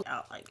home?" And I was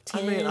out like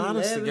 10, I mean,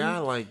 honest to 11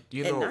 God, like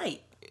at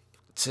night.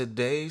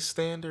 Today's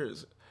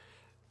standards,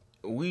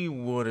 we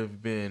would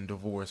have been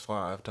divorced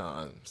 5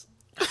 times.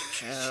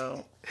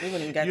 Child. We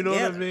wouldn't even got You know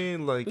together. what I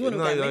mean? Like, We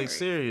wouldn't have got married.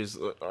 serious.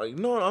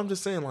 No, I'm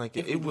just saying, like,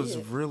 it was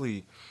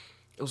really,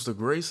 it was the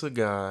grace of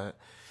God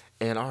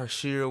and our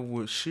sheer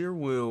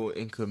will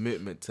and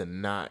commitment to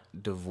not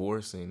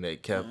divorcing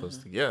that kept us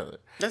together.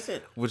 That's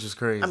it. Which is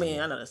crazy. I mean,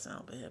 I know that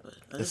sounds bad,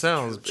 but it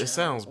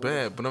sounds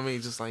bad, but I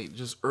mean,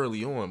 just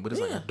early on. But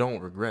it's like I don't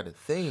regret a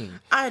thing.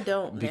 I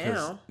don't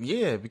because, now.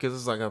 Yeah, because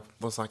it's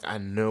like I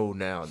know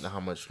now how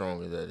much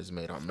stronger that has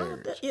made our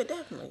marriage. Yeah,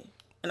 definitely.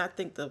 And I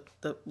think the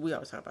we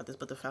always talk about this,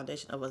 but the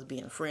foundation of us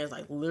being friends,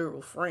 like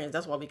literal friends,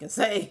 that's why we can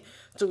say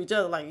to each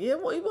other, like, yeah,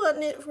 well, we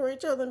wasn't it for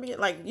each other.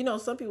 Like,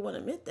 some people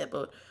wouldn't admit that,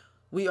 but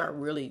we are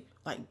really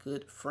like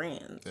good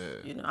friends.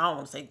 Yeah. I don't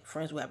want to say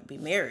friends who have to be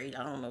married.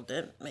 I don't know if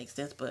that makes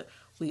sense, but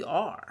we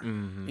are.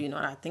 Mm-hmm. And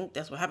I think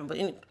that's what happened. But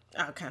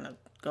I'll kind of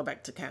go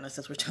back to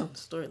since we're telling the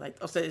story. Like,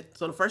 so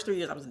the first 3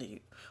 years I was in the U,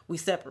 we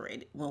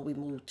separated when we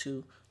moved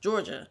to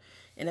Georgia,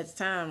 and at the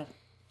time.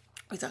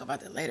 We talk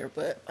about that later,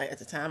 but like at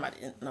the time I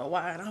didn't know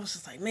why, and I was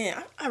just like,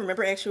 man, I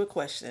remember asking you a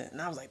question,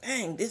 and I was like,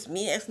 dang, this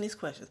me asking these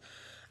questions.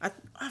 I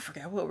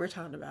forgot what we were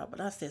talking about, but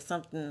I said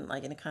something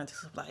like in the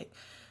context of like,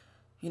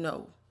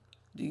 would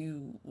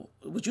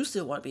you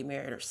still want to be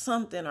married or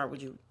something, or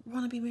would you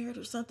want to be married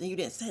or something? You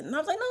didn't say it, and I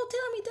was like, no,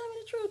 tell me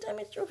the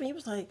truth, and he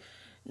was like,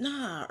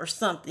 nah, or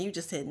something. You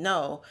just said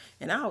no,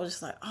 and I was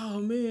just like, oh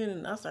man,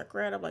 and I started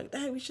crying. I'm like,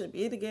 dang, we should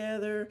be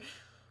together.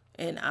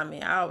 And I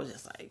mean, I was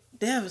just like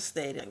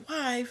devastated, like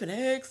wife, and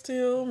asked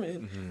him,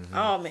 and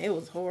oh man, it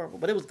was horrible,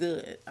 but it was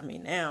good. I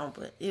mean, now,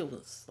 but it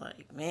was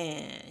like,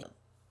 man,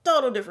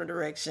 total different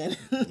direction.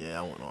 Yeah,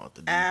 I went off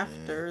the deep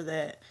after end.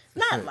 that.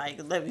 Not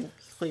like, let me be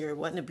clear, it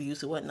wasn't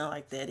abuse, it wasn't nothing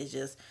like that. It's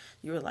just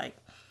you were like,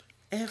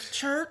 F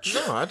church.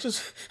 No, I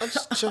just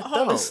checked all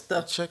out. This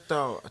stuff. I checked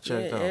out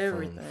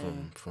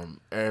everything.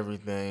 from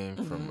everything,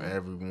 from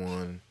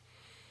everyone.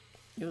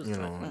 It was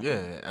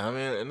yeah. I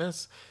mean,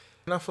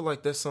 and I feel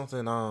like that's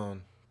something I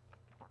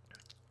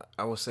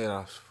would say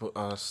I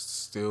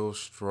still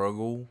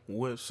struggle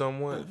with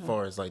somewhat as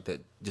far as like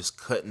that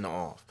just cutting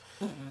off.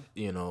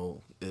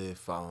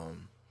 If I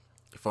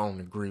don't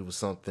agree with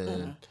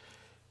something,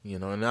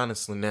 and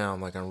honestly now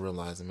I'm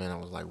realizing, man, I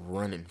was like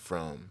running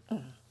from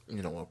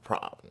a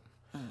problem.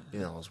 I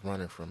was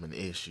running from an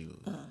issue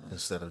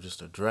instead of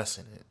just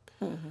addressing it.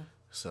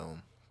 So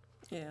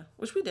yeah,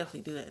 which we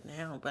definitely do that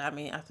now. But I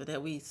mean, after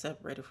that we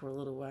separated for a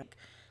little while.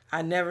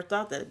 I never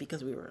thought that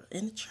because we were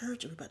in the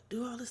church and we about to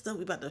do all this stuff.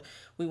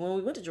 When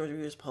we went to Georgia,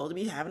 we were supposed to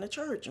be having a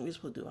church and we were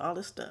supposed to do all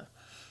this stuff.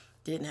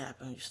 Didn't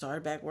happen. You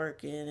started back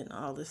working and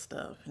all this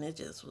stuff, and it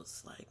just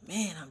was like,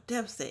 man, I'm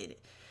devastated.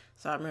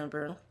 So I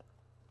remember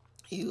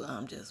you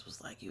just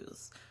was like, you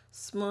was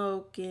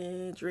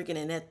smoking, drinking,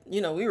 and that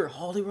we were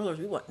holy rollers.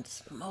 We wasn't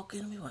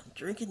smoking, we wasn't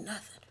drinking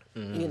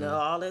nothing.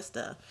 All that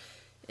stuff.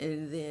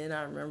 And then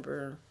I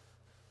remember,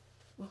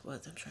 what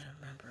was it? I'm trying to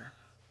remember.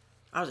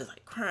 I was just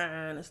like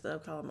crying and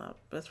stuff, calling my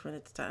best friend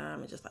at the time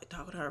and just like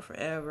talking to her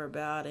forever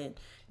about it.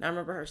 And I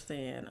remember her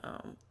saying, I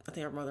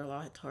think her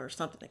mother-in-law had told her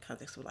something in the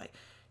context of like,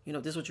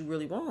 this is what you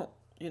really want.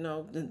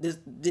 This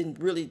didn't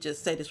really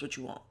just say this is what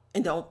you want.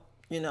 And don't,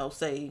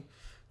 say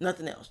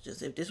nothing else.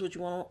 Just if this is what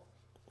you want,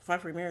 fight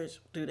for your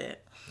marriage, do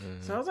that.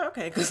 So I was like,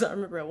 okay, because I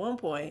remember at one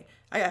point,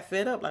 I got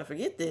fed up, like,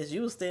 forget this.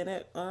 You was staying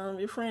at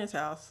your friend's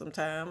house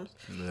sometimes.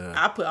 Yeah.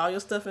 I put all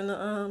your stuff in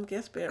the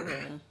guest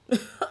bedroom.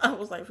 I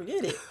was like,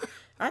 forget it.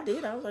 I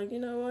did. I was like, you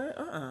know what?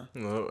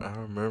 No, I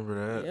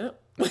remember that. Yep.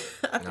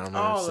 I remember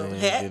all the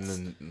hats,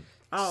 getting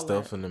the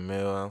stuff in the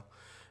mail.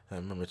 I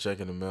remember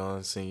checking the mail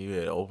and seeing you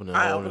had opened it.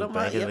 I opened up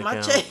my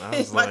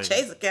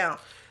Chase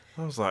account.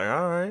 I was like,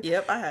 all right.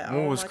 Yep, I had.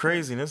 What was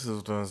crazy? And this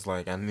was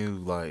like I knew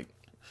like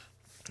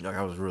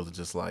I was really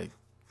just like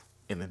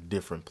in a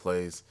different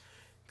place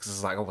because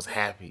it's like I was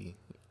happy.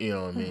 You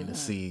know what I mean? To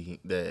see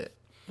that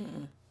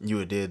you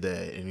had did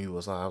that, and you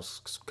was like,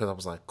 because I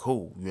was like,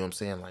 cool. You know what I'm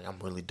saying? Like, I'm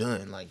really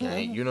done. Like, I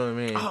ain't, you know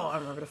what I mean? Oh, I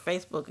remember the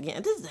Facebook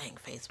again. This dang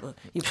Facebook.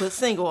 You put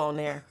single on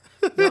there.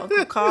 Your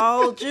uncle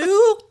called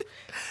you.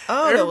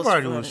 Oh,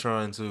 Everybody that was was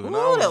trying to, and Ooh,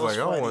 I was that was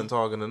like, I funny. wasn't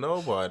talking to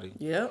nobody.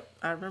 Yep,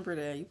 I remember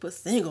that. You put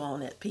single on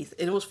that piece.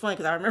 And it was funny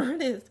because I remember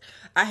this.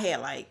 I had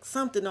like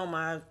something on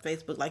my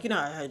Facebook, like, you know,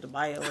 I had the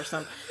bio or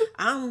something.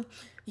 I'm,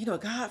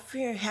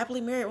 God-fearing,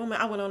 happily married woman.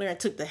 I went on there and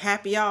took the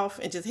happy off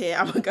and just had,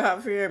 I'm a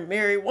God-fearing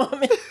married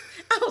woman.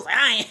 I was like,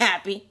 I ain't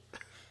happy.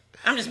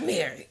 I'm just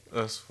married.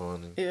 That's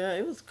funny. Yeah,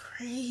 it was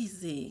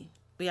crazy.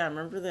 But yeah, I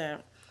remember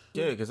that.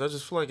 Yeah, because I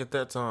just feel like at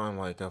that time,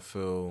 like, I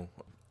feel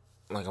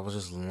like I was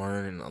just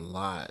learning a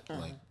lot.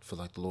 Like, I feel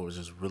like the Lord was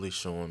just really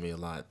showing me a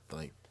lot,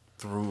 like,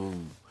 through,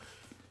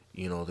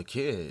 the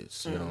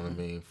kids, you know what I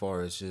mean? As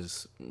far as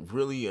just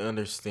really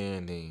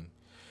understanding,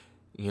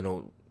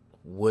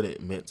 what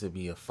it meant to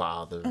be a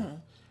father,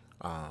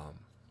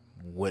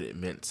 what it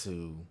meant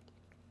to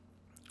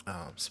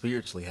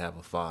spiritually have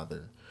a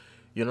father.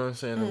 You know what I'm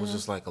saying? It was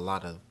just like a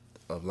lot of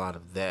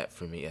that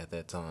for me at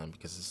that time,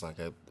 because it's like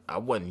I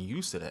wasn't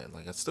used to that.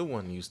 Like, I still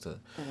wasn't used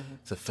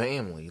to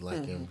family, like,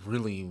 and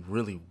really,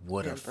 really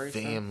what a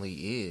family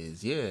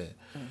is. Yeah.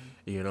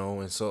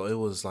 And so it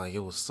was like, it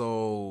was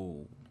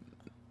so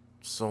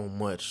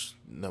much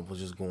that was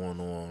just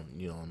going on,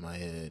 in my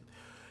head.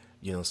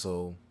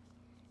 So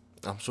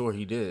I'm sure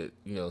he did,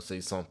 say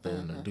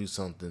something or do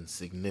something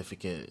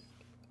significant,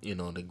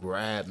 to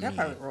grab me. I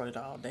probably wrote it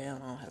all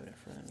down. I don't have it in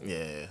front of me.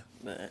 Yeah.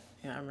 But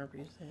yeah, I remember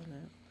you saying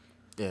that.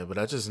 Yeah, but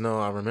I just know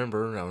I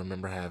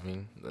remember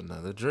having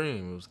another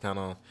dream. It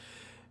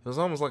was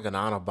almost like an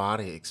out of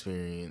body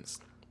experience.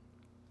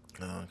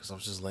 Because I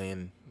was just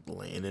laying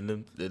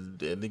in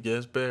the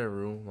guest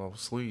bedroom. I was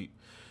asleep.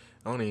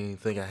 I don't even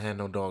think I had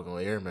no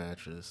doggone air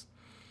mattress.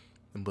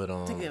 But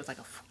I think it was like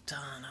a futon.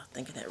 I was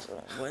thinking that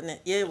wrong, wasn't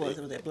it? Yeah, it was.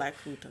 It was that black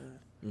futon.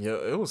 Yeah,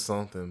 it was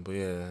something. But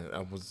yeah, I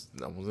was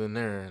in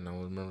there, and I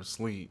remember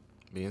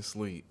being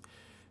asleep,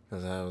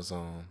 because I was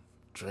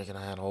drinking.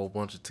 I had a whole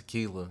bunch of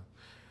tequila.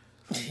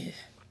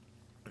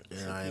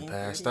 And I had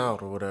passed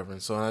out or whatever,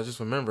 and so I just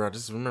remember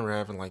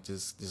having like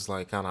this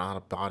like kind of out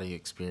of body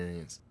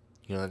experience.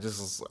 I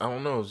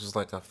don't know. It's just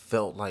like I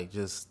felt like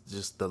just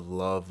the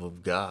love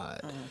of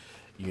God,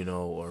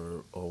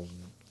 or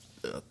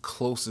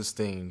closest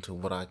thing to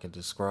what I can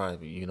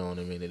describe. You know what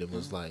I mean? And it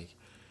was like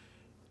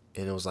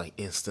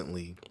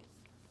instantly.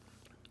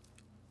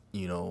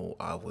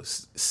 I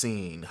was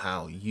seeing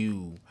how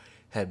you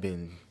had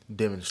been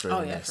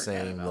demonstrating that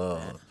same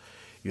love. That.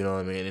 You know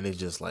what I mean? And it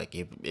just like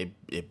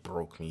it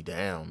broke me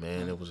down,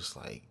 man. It was just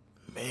like,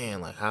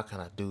 man, like, how can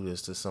I do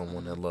this to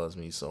someone that loves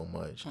me so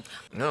much?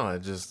 No,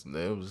 it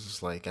was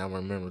just like, I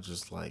remember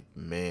just like,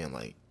 man,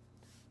 like,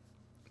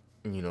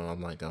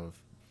 I'm like, I'm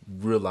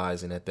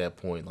realizing at that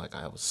point, like,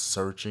 I was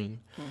searching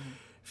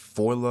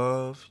for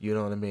love, you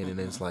know what I mean? And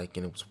it's like,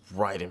 and it was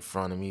right in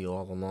front of me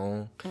all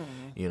along,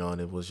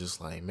 and it was just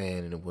like,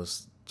 man, and it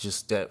was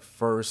just that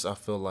first, I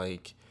feel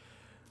like,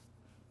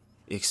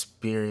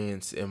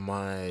 experience in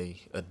my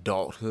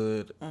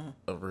adulthood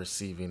of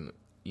receiving,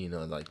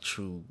 like,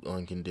 true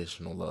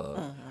unconditional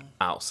love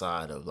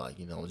outside of, like,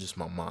 just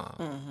my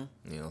mom,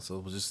 so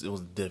it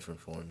was different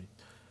for me.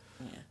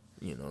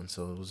 Yeah. And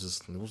so it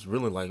was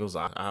really like, it was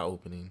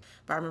eye-opening.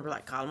 But I remember,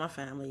 like, calling my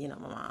family, my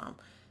mom.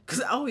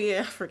 Because, oh, yeah,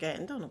 I forgot.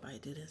 And don't nobody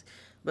do this.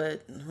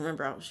 But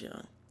remember, I was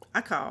young.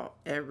 I called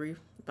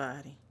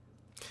everybody.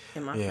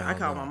 In my I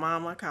called my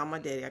mom. I called my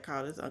daddy. I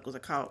called his uncles.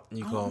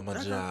 You called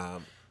my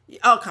job.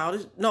 I'll call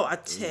this. No, I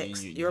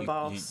text your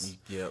boss.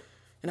 Yep.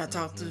 And I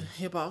talked to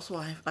your boss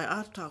wife. Like,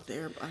 I talked to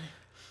everybody.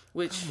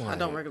 Which I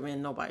don't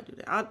recommend nobody do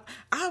that. I think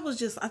I was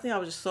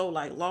just so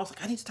like lost.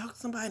 Like, I need to talk to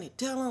somebody. I need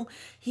to tell him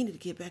he need to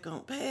get back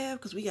on path,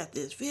 because we got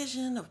this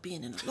vision of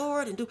being in the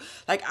Lord and do,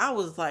 like, I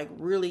was like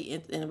really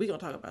and we're gonna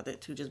talk about that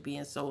too. Just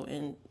being so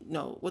in,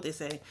 what they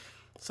say.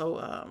 So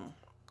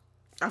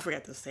I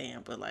forgot the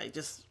saying, but like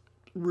just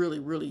really,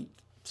 really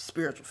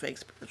fake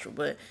spiritual.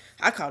 But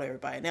I called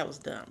everybody and that was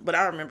done. But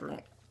I remember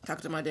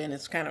talking to my dad, and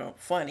it's kind of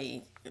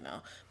funny,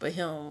 But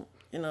him,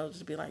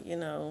 just be like,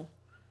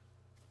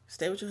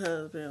 stay with your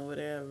husband,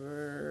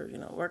 whatever,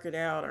 work it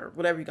out or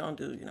whatever you're going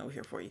to do, we're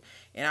here for you.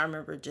 And I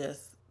remember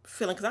just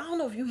feeling, because I don't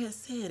know if you had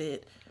said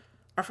it,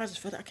 or if I just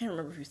felt it, I can't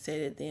remember if you said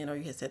it then or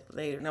you had said it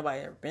later.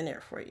 Nobody ever been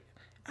there for you.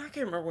 I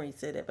can't remember when you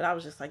said it, but I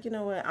was just like, you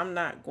know what, I'm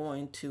not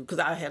going to, because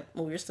I had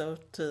moved yourself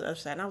to the other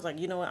side, and I was like,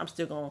 you know what, I'm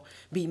still going to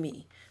be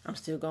me. I'm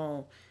still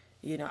going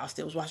to, I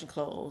still was washing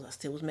clothes. I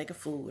still was making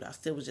food. I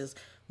still was just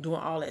doing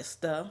all that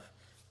stuff.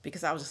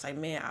 Because I was just like,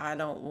 man, I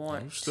don't want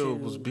to. You still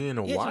was being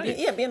a wife.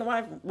 Being a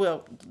wife.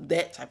 Well,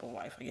 that type of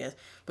wife, I guess.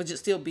 But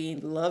just still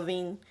being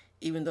loving,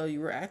 even though you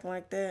were acting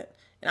like that.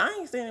 And I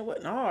ain't saying it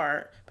wasn't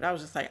hard, but I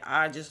was just like,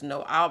 I just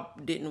know I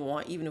didn't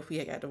want, even if we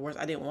had got divorced,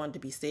 I didn't want it to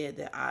be said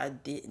that I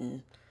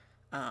didn't,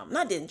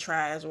 didn't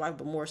try as a wife,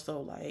 but more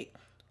so like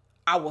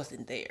I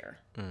wasn't there,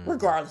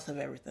 regardless of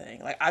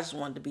everything. Like, I just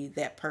wanted to be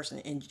that person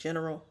in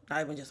general,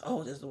 not even just,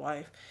 this is the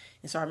wife.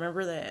 And so I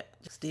remember that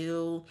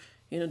still,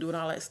 doing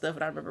all that stuff.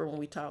 And I remember when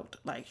we talked,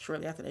 like,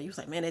 shortly after that, you was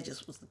like, man,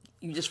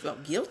 you just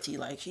felt guilty.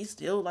 Like, she's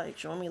still, like,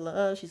 showing me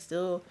love. She's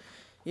still,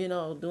 doing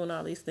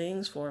all these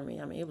things for me.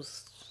 I mean, it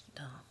was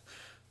dumb.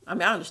 I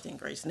mean, I understand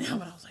Grace now,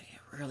 but I was like, yeah,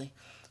 really?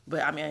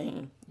 But, I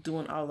mean,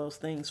 doing all those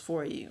things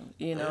for you,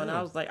 and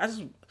I was like,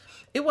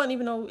 it wasn't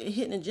even no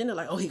hidden agenda,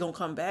 like, oh, he gonna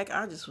come back.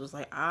 I just was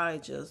like, I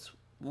just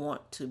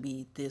want to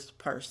be this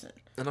person.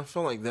 And I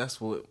feel like that's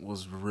what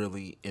was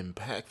really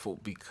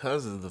impactful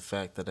because of the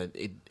fact that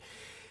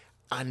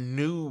I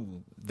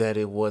knew that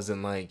it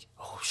wasn't like,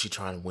 oh, she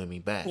trying to win me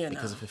back. Yeah,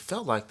 because no. if it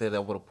felt like that, I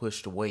would have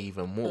pushed away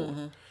even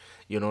more.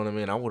 You know what I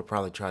mean? I would have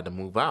probably tried to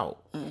move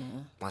out,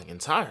 like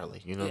entirely.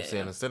 You know what I'm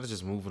saying? Instead of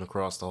just moving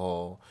across the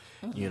hall,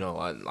 I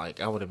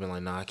would have been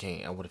like, nah, I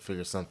can't. I would have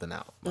figured something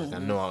out. Like I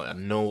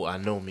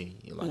know me.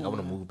 Like I would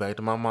have moved back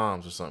to my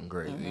mom's or something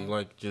crazy.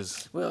 Like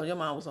just. Well, your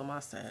mom was on my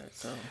side,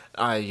 so.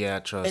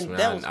 Trust me.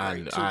 That was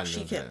great too. I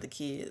She knew kept that. the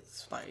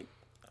kids like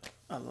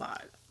a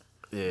lot.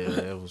 Yeah,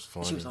 it was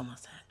funny. She was on my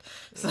side.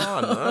 So.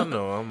 I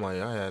know. I'm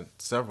like, I had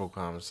several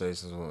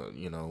conversations with,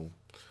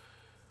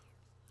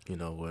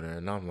 with her,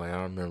 and I'm like,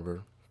 I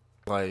remember,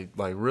 like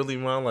really,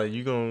 Mom, like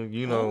you gonna,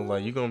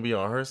 like you gonna be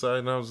on her side,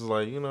 and I was just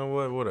like, you know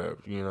what, whatever,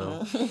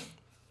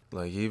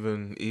 like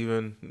even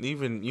even my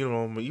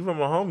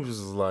homies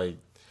was like,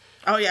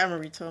 oh yeah, I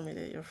remember you told me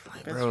that your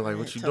like, best bro, like friend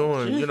what you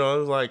told doing, it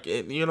was like,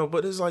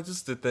 but it's like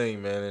just the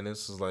thing, man, and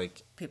this is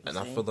like, People and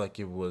I say. feel like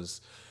it was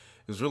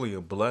really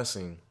a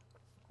blessing,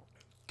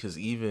 because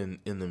even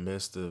in the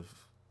midst of,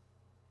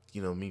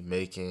 me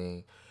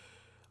making,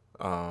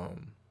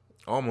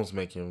 almost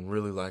making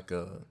really like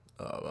a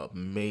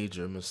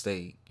major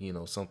mistake,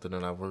 something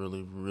that I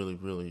really, really,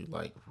 really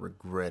like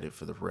regretted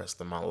for the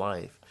rest of my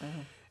life.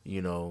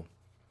 No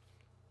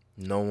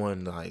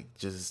one like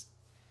just,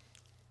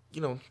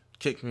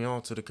 kicked me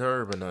off to the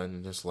curb or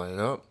nothing. Just like,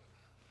 oh,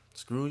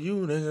 screw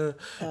you, nigga.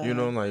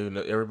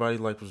 Like everybody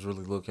like was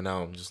really looking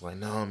out. I'm just like,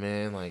 no,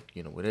 man, like,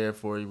 we're there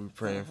for you, we're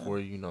praying for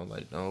you,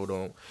 like, no,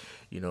 don't,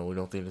 we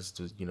don't think this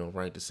is the,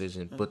 right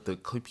decision. But the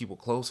people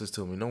closest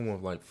to me, no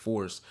one like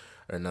forced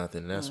or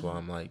nothing. And that's why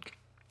I'm like,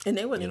 And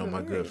they wouldn't even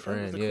my married. good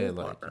friend, Cool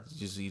like part.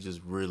 he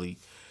just really,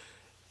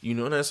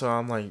 that's why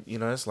I'm like,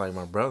 that's like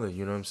my brother.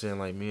 You know what I'm saying?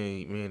 Like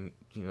me and me and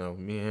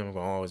him are gonna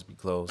always be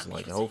close.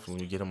 Like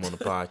hopefully we get him on the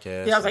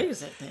podcast. Yeah, I was like, you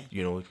said that.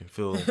 We can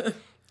feel, a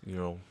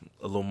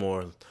little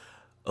more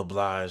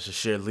obliged to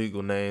share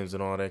legal names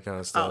and all that kind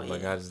of stuff. Oh, yeah.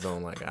 Like I just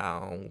don't I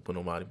don't put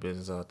nobody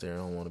business out there. I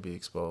don't want to be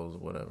exposed or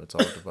whatever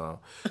talked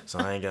about. So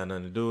I ain't got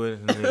nothing to do with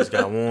it. Niggas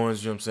got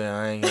warrants, you know what I'm saying?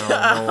 I ain't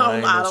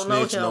no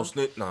snitch, no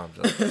snitch. No, I'm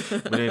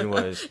joking. But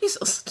anyways. He's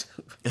so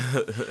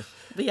stupid.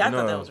 But yeah, I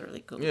thought that was really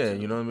cool. Yeah, too.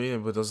 you know what I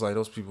mean? But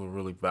those people were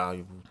really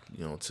valuable,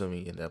 to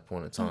me at that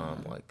point in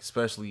time. Like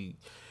especially,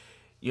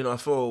 I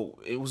feel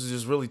it was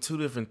just really two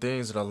different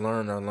things that I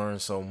learned. I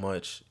learned so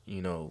much,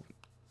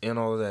 and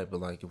all of that,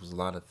 but like it was a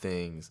lot of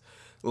things,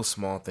 little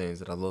small things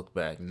that I look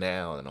back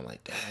now and I'm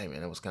like, dang,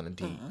 man, that was kind of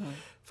deep. As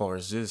far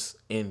as just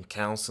in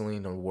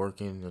counseling or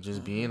working or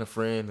just being a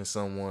friend to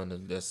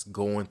someone that's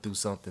going through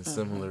something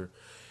similar,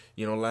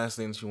 last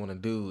thing that you want to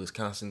do is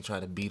constantly try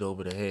to beat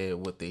over the head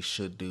what they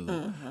should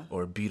do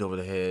or beat over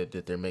the head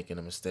that they're making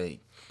a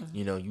mistake.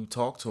 You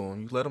talk to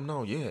them, you let them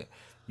know, yeah,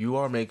 you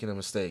are making a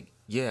mistake.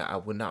 Yeah, I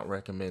would not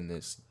recommend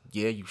this.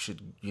 Yeah, you should,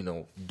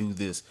 do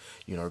this,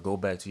 or go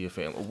back to your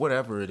family, or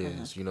whatever it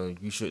is,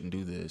 you shouldn't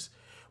do this,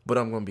 but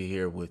I'm going to be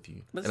here with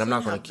you. But and I'm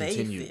not going how to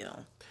continue. They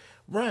feel.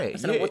 Right.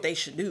 Instead of what they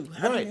should do.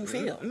 How do you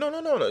feel?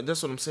 No.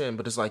 That's what I'm saying.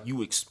 But it's like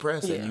you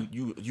express it,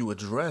 Yeah. you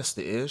address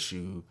the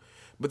issue,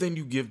 but then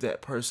you give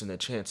that person a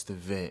chance to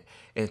vent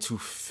and to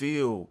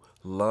feel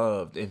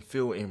loved and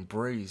feel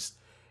embraced,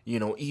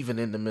 even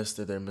in the midst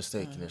of their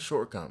mistake and their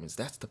shortcomings.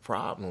 That's the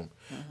problem.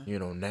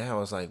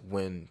 Now it's like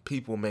when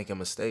people make a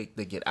mistake,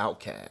 they get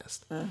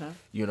outcast, and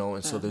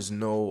so there's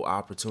no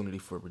opportunity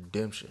for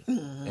redemption.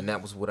 And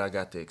that was what I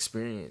got to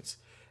experience.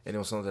 And it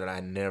was something that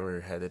I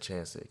never had the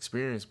chance to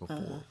experience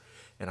before.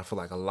 And I feel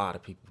like a lot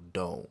of people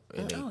don't.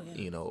 And they,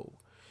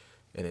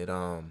 and it,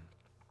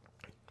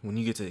 when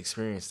you get to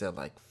experience that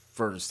like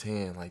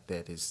firsthand like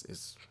that,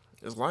 it's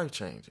life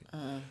changing,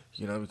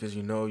 because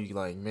you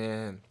like,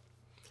 man,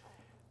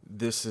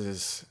 this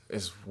is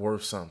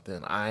worth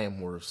something. I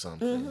am worth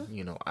something.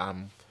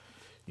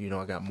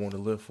 I got more to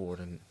live for,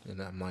 and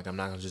I'm like, I'm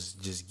not gonna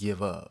just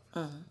give up.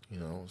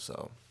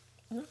 So.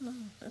 No,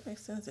 that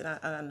makes sense. And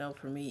I know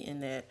for me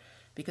in that,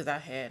 because I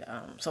had,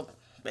 so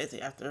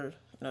basically after,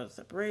 the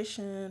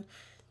separation,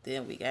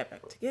 then we got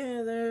back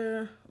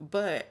together.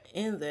 But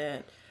in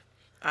that,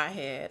 I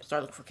had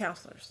started looking for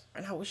counselors.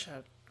 And I wish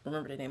I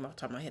remember the name off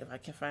the top of my head. If I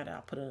can find it,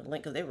 I'll put it in a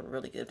link because they were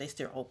really good. They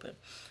still open.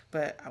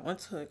 But I went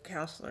to a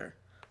counselor.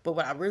 But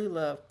what I really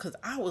loved, because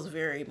I was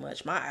very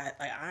much, I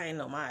didn't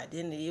know my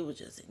identity. It was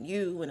just in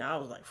you. And I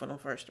was like, for the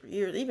first 3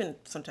 years, even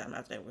sometime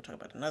after that, we'll talk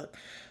about another.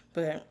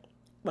 But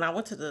when I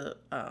went to the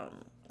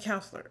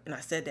counselor and I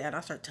sat down,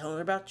 I started telling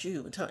her about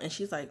you. And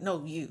she's like,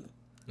 no, you.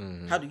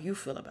 Mm-hmm. How do you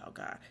feel about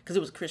God? Because it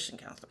was a Christian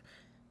counselor.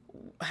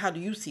 How do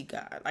you see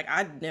God? Like,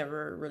 I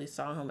never really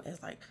saw him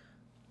as like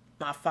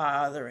my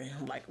father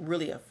and like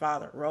really a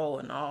father role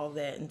and all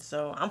that. And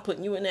so I'm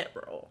putting you in that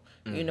role,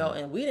 you know,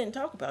 and we didn't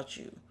talk about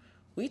you.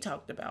 We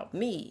talked about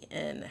me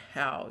and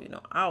how, you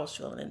know, I was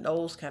feeling and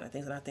those kind of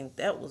things. And I think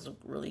that was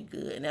really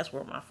good. And that's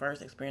where my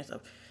first experience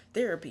of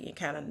therapy and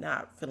kind of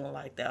not feeling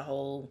like that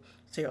whole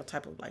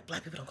stereotype of like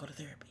black people don't go to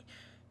therapy.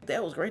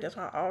 That was great. That's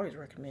why I always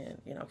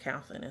recommend, you know,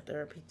 counseling and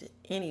therapy to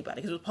anybody.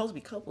 Because it was supposed to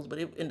be couples, but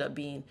it ended up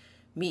being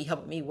me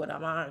helping me. What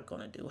am I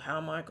going to do? How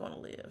am I going to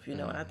live? You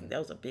know, and I think that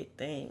was a big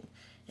thing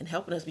in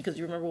helping us. Because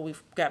you remember when we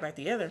got back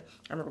together,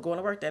 I remember going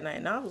to work that night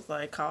and I was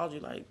like, called you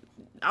like,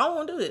 I don't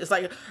want to do this. It's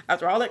like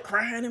after all that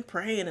crying and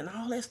praying and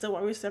all that stuff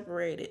while we were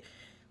separated,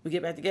 we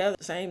get back together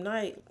the same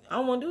night. I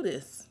don't want to do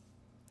this.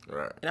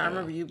 Right. And I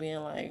remember you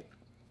being like,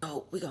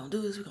 oh, we're going to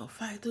do this. We're going to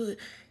fight through it.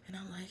 And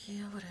I'm like,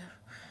 yeah, whatever.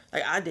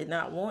 Like, I did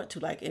not want to.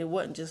 Like, it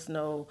wasn't just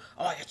no,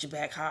 oh, I got your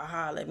back,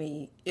 let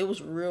me. It was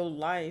real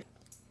life.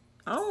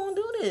 I don't want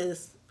to do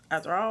this.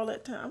 After all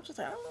that time, I'm just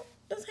like,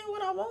 this ain't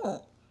what I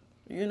want,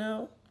 you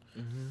know?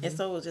 Mm-hmm. And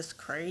so it was just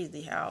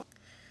crazy how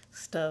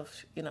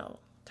stuff, you know,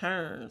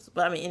 turns.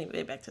 But I mean,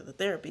 anyway, back to the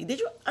therapy.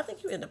 I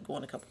think you ended up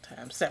going a couple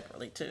times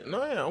separately, too.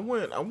 No, yeah,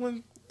 I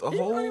went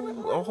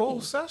a whole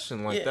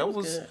session. Like, yeah,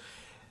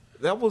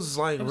 that was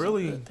like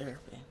really,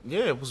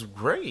 yeah, it was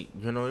great.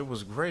 You know, it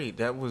was great.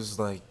 That was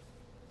like,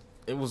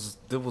 it was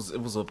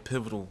a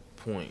pivotal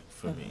point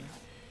for me.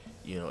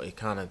 You know, it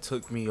kind of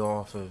took me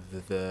off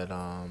of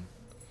that.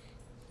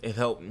 It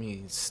helped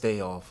me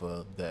stay off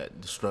of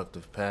that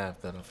destructive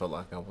path that I felt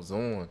like I was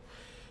on.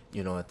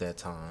 You know, at that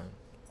time.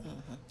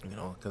 You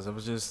know, because I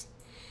was just,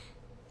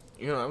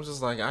 you know, I was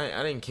just like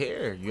I didn't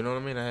care. You know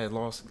what I mean? I had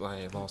lost,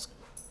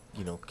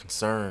 you know,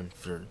 concern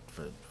for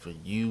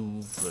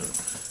you,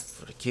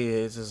 for the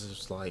kids. It's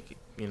just like,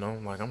 you know,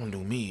 like I'm gonna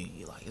do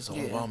me. Like it's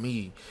all about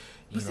me.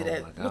 You see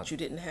that like what you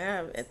didn't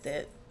have at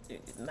that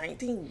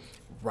 19.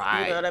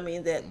 Right. You know what I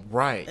mean? That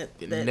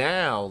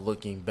now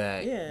looking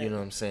back, you know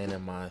what I'm saying,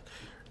 in my,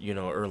 you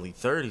know, early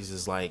 30s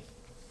is like,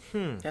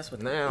 that's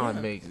what now I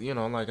make, you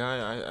know, like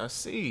I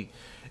see,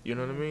 you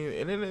know what I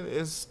mean?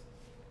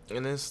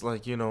 And it's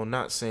like, you know,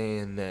 not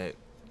saying that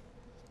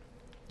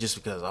just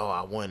because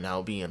I wasn't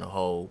out being a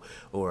hoe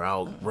or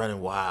out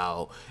running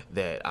wild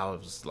that I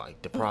was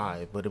like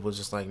deprived, but it was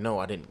just like, no,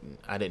 I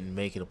didn't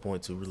make it a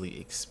point to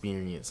really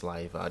experience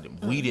life.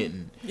 We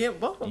didn't. Yeah,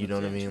 both of you know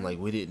what I mean? Like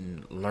we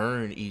didn't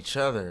learn each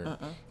other,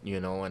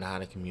 you know, and how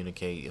to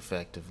communicate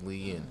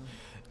effectively, and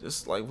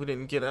just like we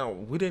didn't get out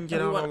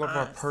all of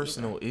our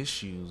personal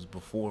issues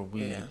before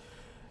we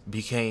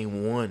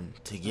became one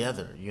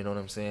together. You know what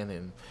I'm saying?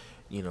 And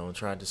you know,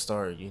 tried to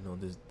start, you know,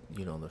 this,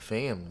 you know, the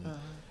family.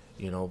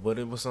 You know, but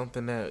it was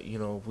something that, you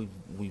know,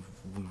 we've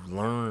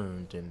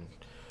learned, and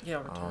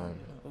yeah,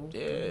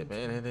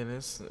 man, and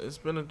it's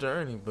been a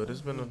journey, but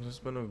it's been a good one. It's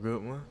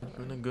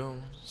been a good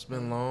one. It's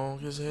been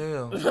long as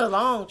hell.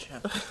 long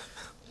chapter.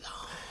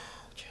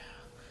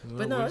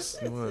 But no,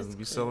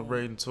 we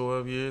celebrating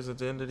 12 years at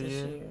the end of the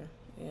year.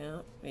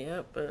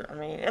 Yeah. But I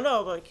mean, and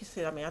all like you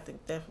said, I mean, I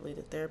think definitely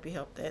the therapy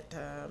helped that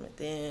time, and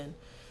then,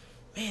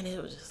 man, it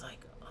was just like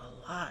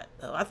a lot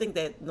though. I think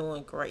that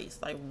knowing grace,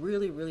 like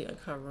really, really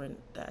uncovering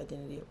the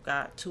identity of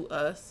God to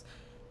us,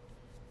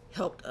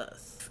 helped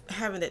us.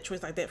 Having that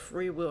choice, like that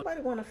free will.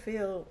 Nobody want to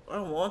feel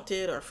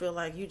unwanted or feel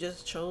like you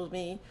just chose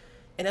me,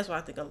 and that's why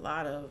I think a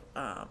lot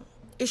of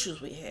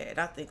issues we had.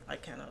 I think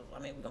like kind of, I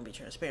mean, we're gonna be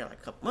transparent. Like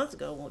a couple months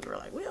ago when we were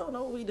like, we don't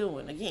know what we're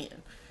doing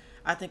again.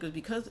 I think it was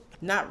because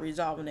not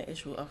resolving the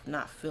issue of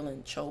not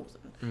feeling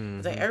chosen.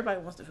 It's like everybody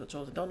wants to feel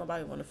chosen. Don't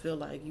nobody want to feel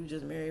like you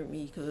just married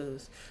me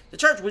because the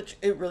church, which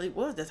it really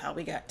was, that's how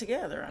we got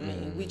together. I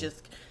mean, we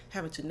just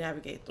having to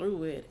navigate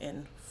through it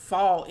and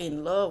fall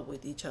in love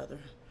with each other,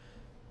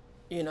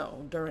 you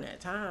know, during that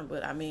time.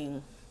 But I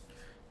mean,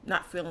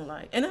 not feeling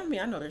like, and I mean,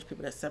 I know there's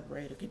people that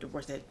separate or get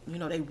divorced that, you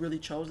know, they really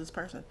chose this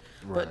person,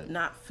 but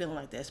not feeling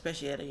like that,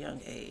 especially at a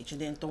young age,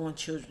 and then throwing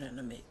children in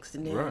the mix,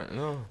 and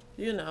then,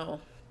 you know,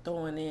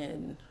 throwing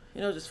in,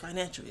 you know, just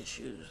financial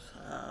issues,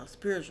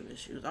 spiritual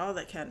issues, all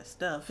that kind of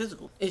stuff,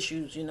 physical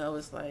issues, you know,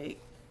 it's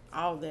like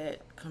all that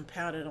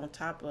compounded on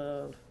top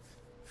of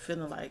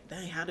feeling like,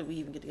 dang, how did we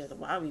even get together?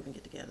 Why did we even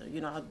get together?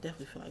 You know, I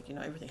definitely feel like, you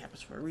know, everything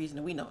happens for a reason,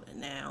 and we know that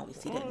now, we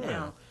see that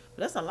now,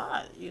 but that's a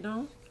lot, you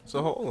know? It's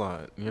a whole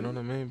lot, you know what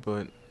I mean?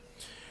 But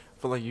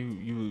I feel like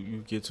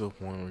you get to a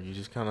point where you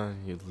just kind of,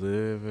 you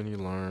live and you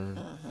learn,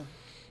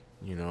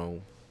 you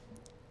know,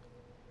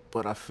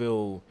 but I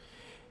feel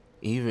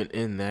even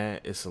in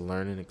that, it's a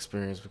learning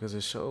experience because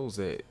it shows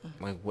that,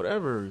 like,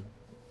 whatever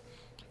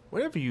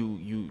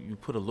you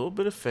put a little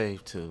bit of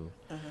faith to,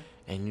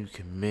 and you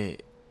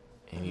commit,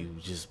 and you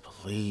just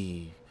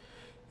believe,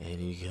 and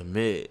you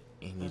commit,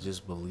 and you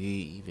just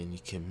believe, and you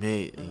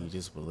commit, and you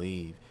just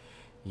believe,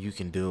 you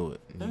can do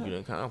it, and you can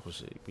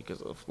accomplish it.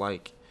 Because of,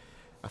 like,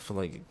 I feel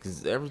like,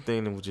 because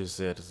everything that we just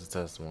said is a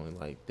testimony,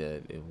 like,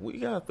 that if we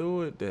got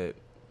through it, that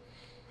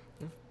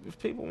if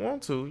people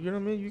want to, you know what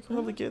I mean, you can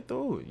really get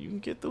through it. You can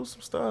get through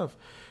some stuff,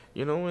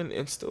 you know,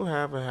 and still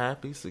have a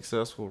happy,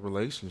 successful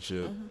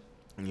relationship,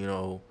 you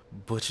know,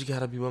 but you got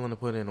to be willing to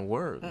put in the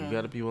work. You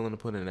got to be willing to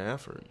put in the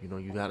effort. You know,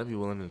 you got to be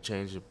willing to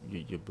change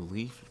your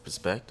belief, your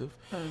perspective.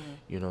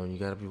 You know, you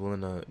got to be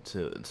willing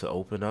to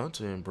open up,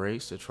 to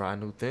embrace, to try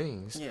new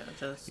things. Yeah,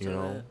 just You do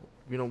know,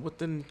 it.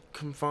 within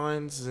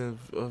confines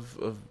of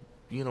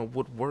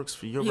what works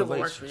for your Yeah, what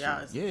works for relationship.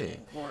 y'all is the Yeah,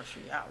 thing. What works for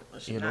y'all,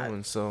 but you know, not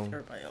and so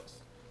everybody else.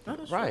 No,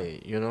 that's true.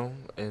 right, and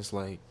it's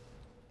like,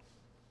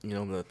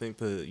 I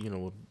think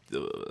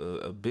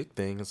a big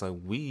thing is like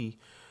we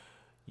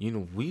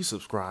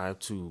subscribe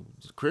to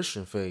the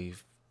Christian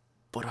faith,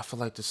 but I feel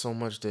like there's so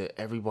much that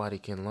everybody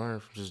can learn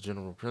from just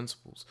general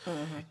principles,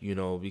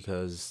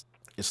 because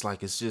it's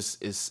like it's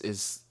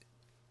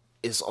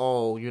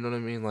all, you know what I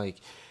mean, like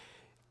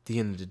the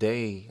end of the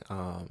day,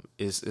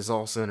 it's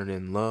all centered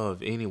in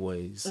love,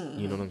 anyways.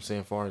 You know what I'm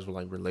saying? As far as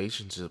like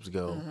relationships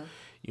go,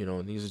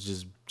 and these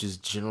are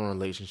just general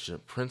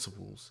relationship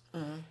principles.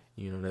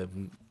 That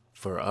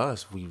for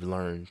us we've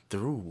learned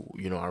through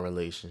our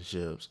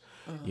relationships,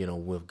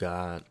 with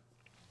God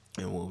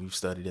and what we've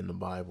studied in the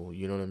Bible.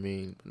 You know what I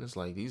mean? And it's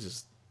like these are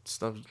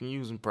stuff you can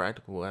use in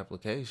practical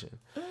application.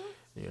 I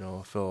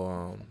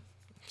feel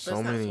But so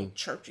it's not many. so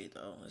churchy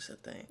though. It's a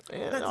thing.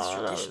 And, Not this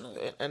traditional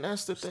and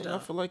that's the thing. I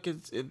stuff. feel like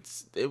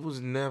it was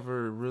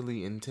never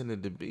really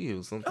intended to be. It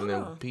was something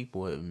that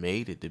people have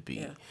made it to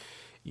be.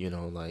 Yeah.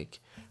 Like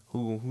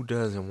who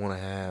doesn't want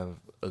to have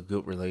a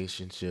good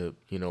relationship?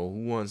 Who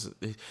wants?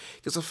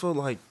 Because I feel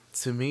like,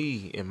 to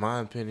me, in my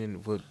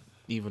opinion, what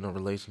even a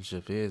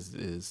relationship is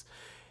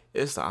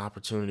it's the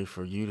opportunity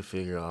for you to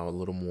figure out a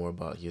little more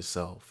about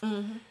yourself.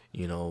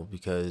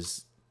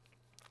 Because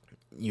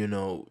you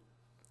know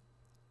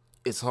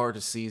it's hard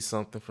to see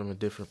something from a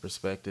different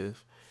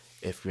perspective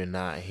if you're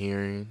not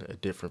hearing a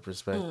different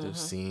perspective,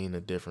 seeing a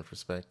different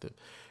perspective.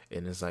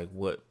 And it's like,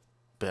 what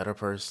better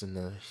person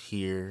to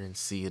hear and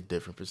see a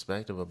different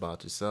perspective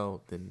about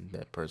yourself than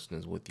that person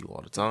is with you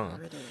all the time.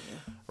 Really,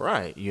 yeah.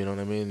 Right, you know what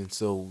I mean? And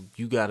so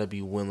you got to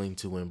be willing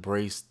to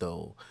embrace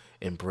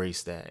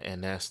that.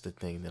 And that's the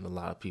thing that a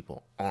lot of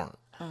people aren't.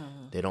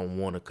 They don't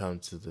want to come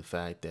to the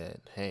fact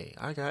that, hey,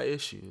 I got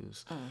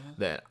issues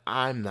that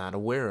I'm not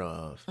aware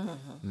of,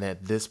 and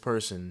that this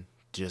person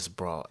just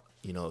brought,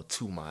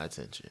 to my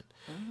attention.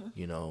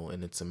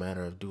 And it's a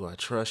matter of, do I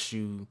trust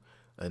you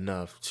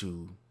enough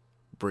to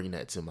bring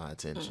that to my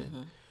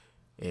attention?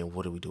 And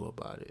what do we do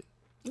about it?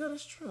 No,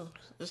 that's true.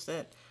 It's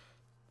that,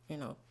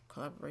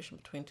 collaboration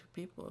between two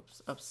people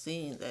of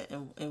seeing that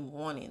and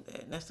wanting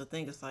that. And that's the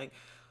thing. It's like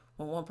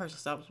when one person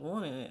stops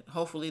wanting it,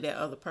 hopefully that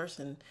other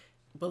person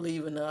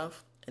believe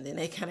enough, and then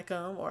they kind of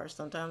come. Or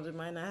sometimes it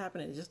might not happen,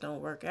 and it just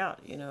don't work out.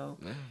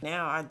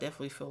 Now I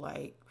definitely feel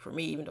like, for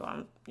me, even though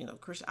I'm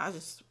Christian,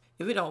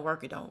 if it don't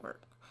work, it don't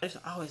work. I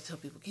just always tell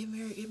people, get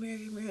married,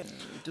 and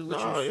do what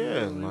you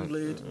feel like,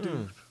 led to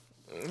do.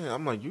 Yeah,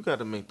 I'm like, you got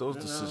to make those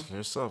decisions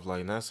yourself.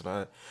 Like, that's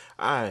what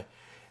I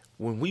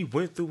when we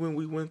went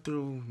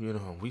through,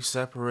 we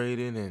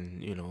separated,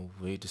 and,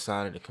 we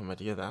decided to come back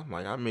together. I'm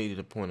like, I made it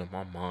a point in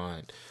my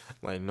mind,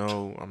 like,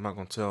 no, I'm not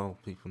going to tell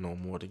people no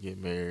more to get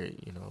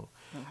married.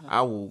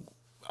 I will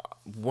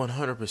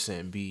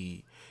 100%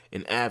 be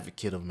an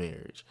advocate of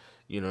marriage.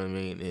 You know what I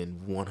mean?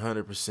 And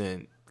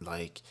 100%,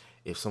 like,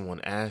 if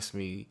someone asks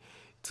me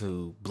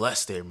to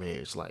bless their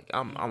marriage, like,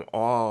 I'm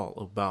all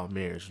about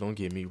marriage. Don't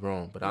get me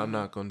wrong, but I'm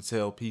not going to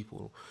tell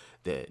people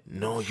that,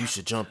 no, you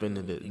should jump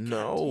into the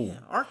no,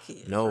 our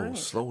kids, no, right?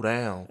 slow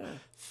down,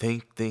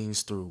 think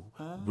things through,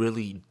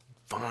 really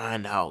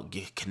find out,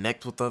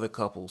 connect with other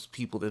couples,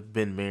 people that've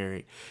been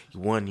married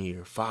 1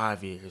 year,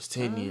 5 years,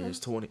 10 years,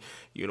 20.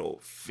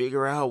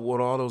 Figure out what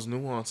all those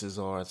nuances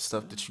are,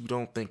 stuff that you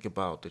don't think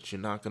about, that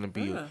you're not gonna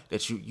be,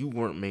 that you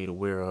weren't made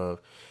aware of.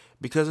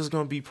 Because there's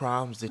going to be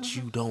problems that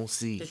you don't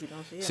see.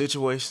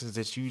 Situations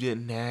that you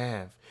didn't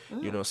have.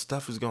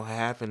 Stuff is going to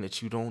happen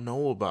that you don't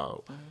know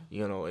about.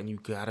 And you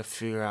got to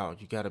figure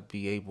out, you got to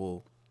be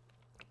able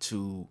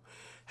to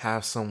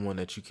have someone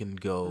that you can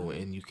go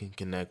and you can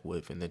connect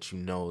with, and that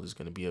is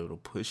going to be able to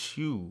push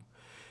you,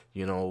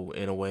 in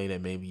a way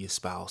that maybe your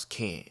spouse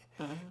can't,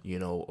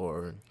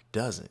 or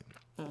doesn't.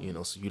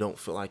 So you don't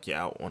feel like you're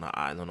out on an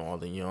island all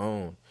on your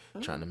own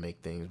trying to make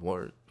things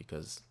work,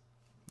 because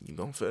you're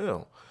going to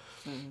fail.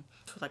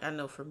 Like, I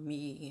know for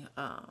me,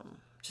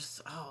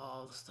 just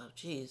all the stuff,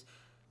 geez,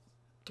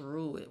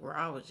 through it, where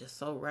I was just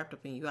so wrapped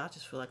up in you, I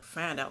just feel like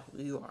find out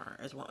who you are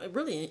as one.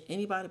 Really,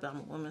 anybody, but I'm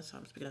a woman, so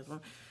I'm speaking as a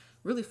woman.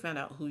 Really find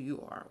out who you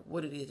are,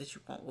 what it is that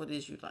you want, what it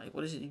is you like,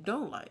 what is it you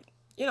don't like.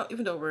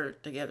 Even though we're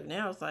together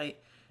now, it's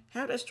like,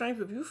 have that strength.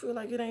 If you feel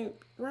like it ain't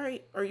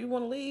right or you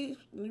want to leave,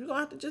 you're going to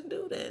have to just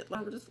do that.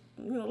 Like this,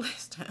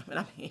 last time. And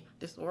I mean,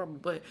 this is horrible,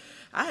 but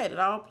I had it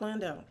all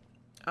planned out.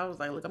 I was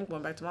like, look, I'm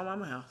going back to my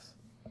mama's house.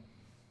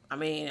 I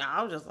mean,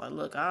 I was just like,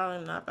 look,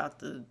 I'm not about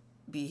to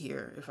be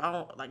here. If I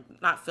don't, like,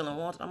 not feeling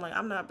wanted, I'm like,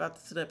 I'm not about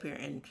to sit up here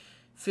and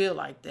feel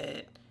like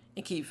that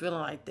and keep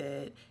feeling like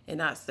that and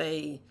not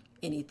say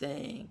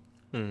anything.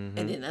 And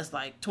then that's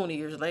like 20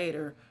 years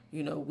later,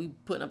 we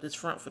putting up this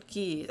front for the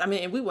kids. I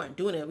mean, and we weren't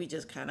doing it. We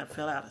just kind of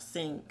fell out of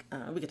sync.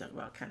 We could talk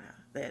about kind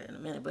of that in a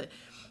minute, but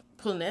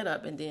pulling that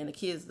up, and then the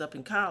kids up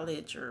in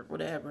college or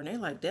whatever, and they're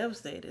like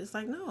devastated. It's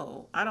like,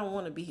 no, I don't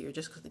want to be here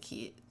just because the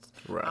kids.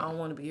 Right. I don't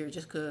want to be here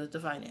just because the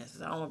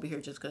finances. I don't want to be here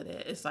just because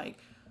that. It's like,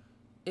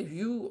 if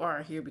you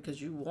are here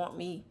because you want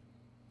me,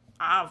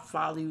 I'll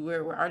follow you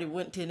where I already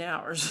went 10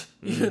 hours,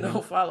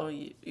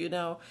 following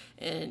you,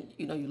 and,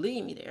 you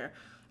lead me there.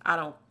 I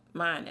don't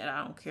mind that.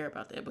 I don't care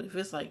about that. But if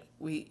it's like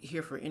we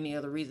here for any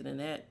other reason than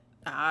that,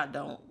 I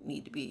don't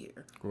need to be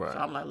here. Right. So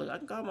I'm like, look, I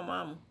can call my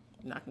mom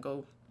and I can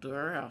go to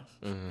her house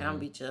and I'll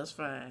be just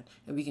fine.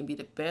 And we can be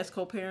the best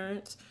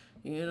co-parents,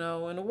 in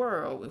the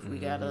world. If we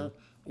gotta,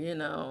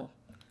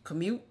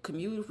 commute,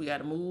 if we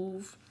gotta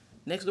move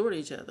next door to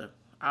each other.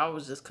 I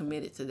was just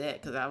committed to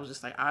that because I was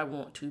just like, I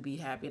want to be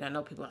happy. And I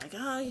know people are like,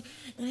 oh, it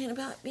ain't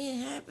about being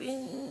happy.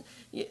 And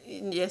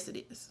yes,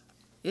 it is.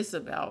 It's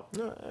about,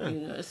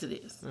 yes, it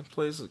is. It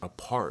plays a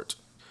part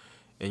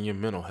in your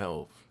mental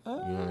health. You know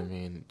what I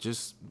mean?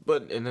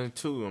 And then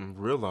too, I'm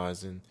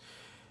realizing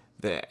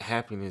that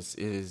happiness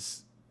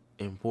is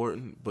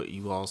important, but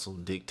you also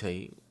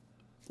dictate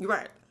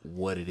right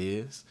what it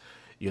is.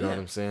 You know what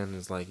I'm saying?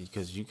 It's like,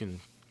 because you can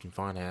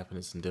find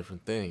happiness in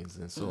different things.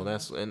 And so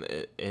that's,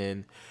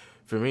 and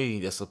for me,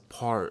 that's a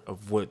part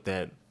of what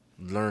that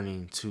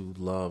learning to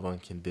love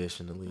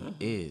unconditionally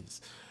is.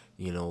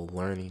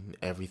 Learning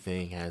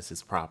everything has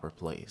its proper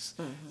place.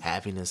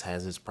 Happiness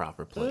has its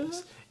proper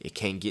place. It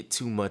can't get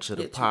too much of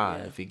the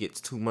pie. If it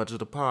gets too much of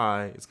the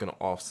pie, it's going to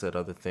offset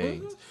other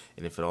things.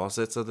 And if it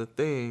offsets other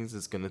things,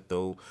 it's going to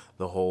throw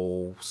the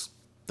whole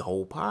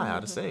pie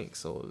out of sync.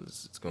 So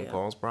it's going to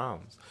cause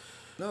problems.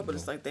 No, but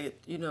it's like they,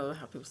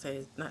 how people say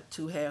it's not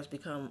two halves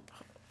become,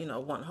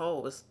 one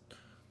whole. It's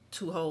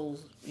two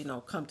wholes,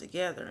 come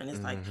together. And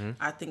it's like,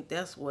 I think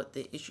that's what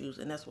the issues,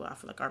 and that's what I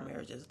feel like our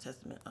marriage is a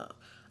testament of.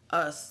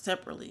 Us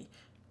separately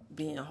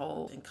being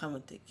whole and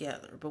coming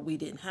together. But we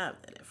didn't have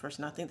that at first.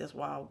 And I think that's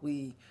why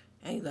we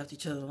ain't left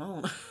each other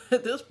alone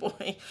at this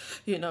point,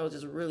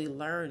 just really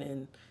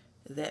learning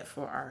that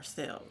for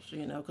ourselves,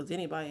 because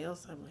anybody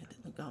else, I'm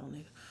like, go on,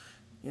 nigga.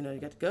 You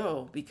got to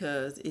go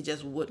because it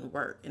just wouldn't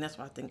work. And that's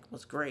why I think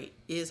what's great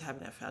is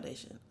having that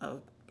foundation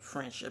of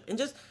friendship and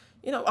just,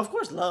 of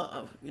course,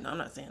 love. I'm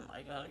not saying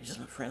like, oh, you're just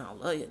my friend, I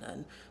love you.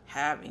 Nothing.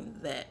 Having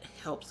that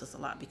helps us a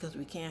lot because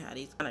we can have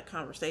these kind of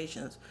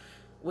conversations,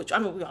 which,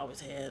 we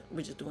always had.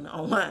 We're just doing it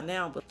online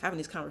now, but having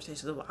these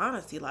conversations of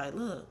honesty, like,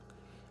 look,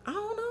 I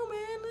don't know,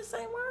 man, this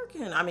ain't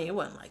working. It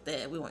wasn't like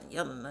that. We weren't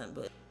yelling nothing,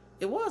 but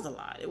it was a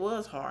lot. It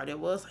was hard. It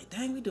was like,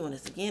 dang, we doing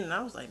this again. And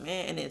I was like,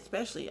 man, and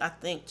especially, I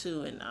think,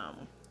 too, and,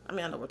 I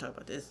know we'll talk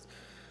about this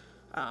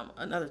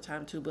another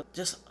time, too, but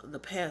just the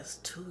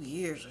past 2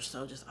 years or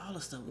so, just all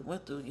the stuff we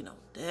went through,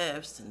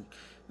 deaths and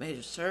major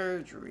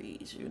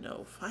surgeries,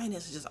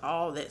 finances, just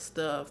all that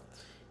stuff,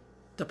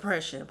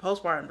 depression,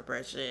 postpartum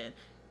depression,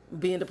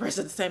 being depressed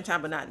at the same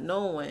time, but not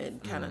knowing,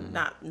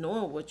 not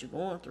knowing what you're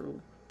going through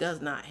does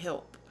not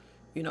help,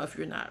 if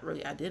you're not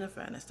really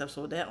identifying that stuff.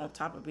 So that on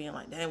top of being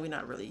like, damn, we're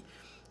not really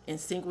in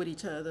sync with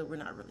each other. We're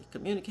not really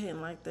communicating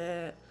like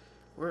that.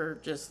 We're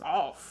just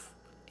off.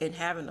 And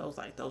having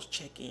those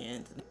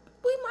check-ins.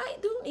 We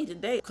might do need a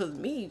date. Because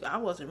I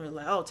wasn't really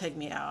like, oh, take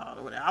me out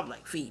or whatever. I'm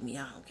like, feed me.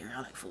 I don't care. I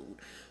like food.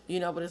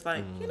 But it's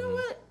like, you know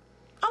what?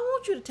 I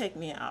want you to take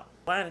me out.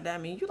 Why did that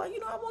mean? You're like,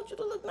 I want you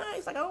to look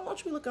nice. Like, I don't want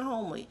you to be looking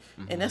homely.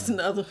 And that's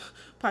another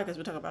podcast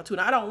we talk about, too.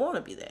 And I don't want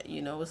to be that,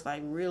 It's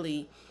like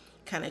really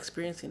kind of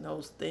experiencing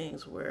those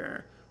things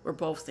where we're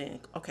both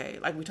saying, okay,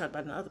 like we talked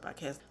about in the other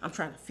podcast, I'm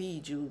trying to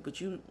feed you, but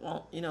you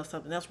want,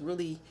 something else,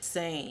 really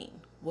saying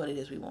what it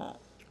is we want.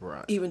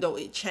 Right. Even though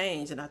it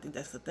changed, and I think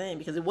that's the thing,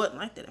 because it wasn't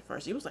like that at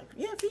first. It was like,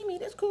 yeah, feed me,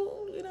 that's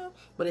cool,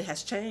 But it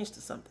has changed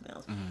to something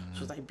else.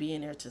 So it's like being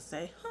there to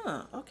say,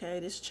 okay,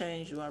 this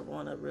changed you. I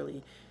want to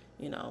really,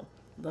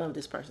 love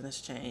this person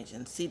that's changed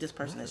and see this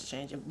person that's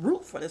changing,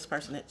 root for this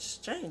person that's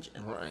changing.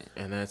 Right.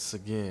 And that's,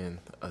 again,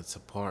 it's a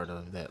part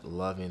of that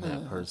loving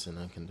that person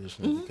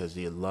unconditionally because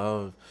you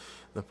love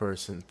the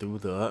person through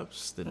the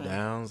ups, the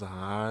downs, the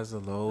highs, the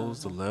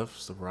lows, the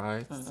lefts, the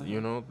rights,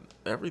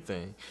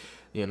 everything.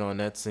 And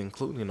that's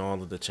including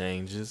all of the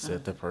changes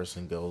that the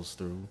person goes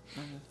through,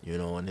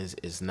 and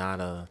it's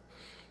not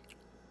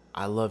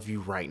I love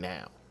you right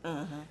now.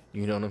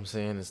 You know what I'm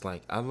saying? It's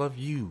like, I love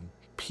you,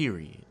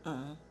 period.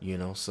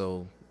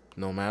 So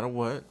no matter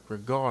what,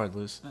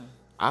 regardless,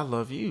 I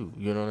love you.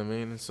 You know what I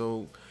mean? And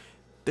so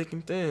thick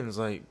and thin is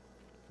like,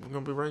 we're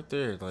going to be right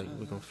there. Like,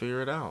 we're going to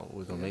figure it out.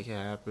 We're going to make it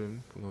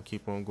happen. We're going to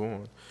keep on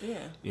going.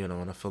 Yeah.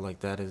 And I feel like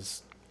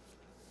that's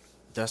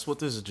what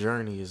this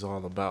journey is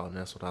all about. And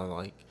that's what I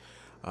like.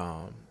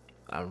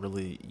 I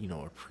really,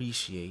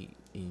 appreciate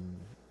and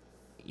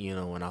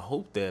I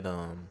hope that,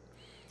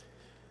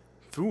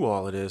 through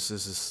all of this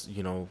is,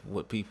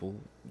 what people,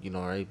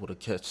 are able to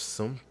catch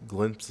some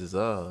glimpses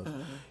of,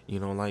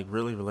 like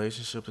really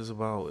relationship is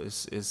about,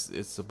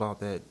 it's about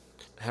that,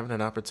 having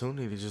an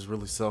opportunity to just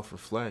really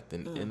self-reflect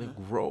and to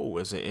grow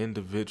as an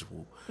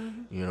individual.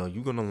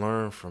 You're going to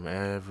learn from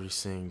every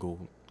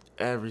single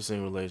every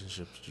single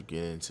relationship that you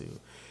get into,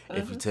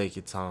 if you take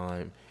your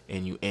time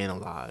and you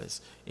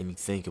analyze and you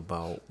think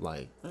about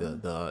like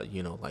the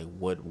you know, like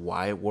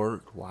why it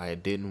worked, why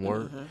it didn't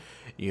work,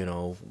 you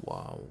know,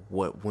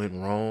 what went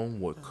wrong,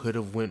 what could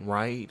have went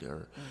right,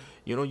 or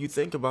you know, you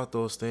think about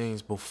those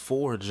things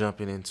before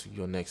jumping into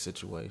your next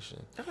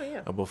situation, Oh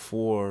yeah. or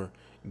before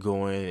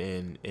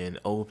going and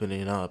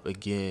opening up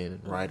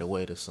again right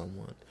away to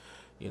someone,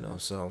 you know.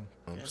 So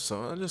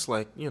so I just,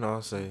 like, you know,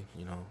 I say,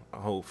 you know, I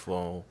hope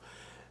for,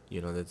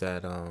 you know,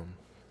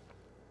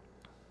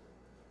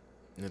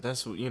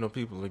 that's what, you know,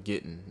 people are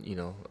getting, you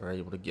know, are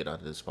able to get out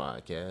of this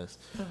podcast,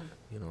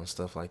 you know, and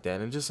stuff like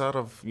that, and just out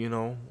of, you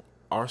know,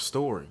 our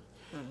story,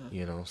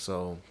 you know.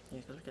 So Yeah,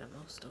 because we got no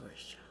stories,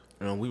 child.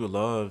 you know, we would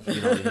love,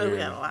 you know, to hear. We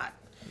got a lot.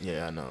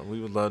 Yeah, I know. We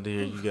would love to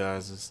hear you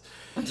guys'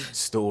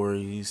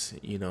 stories.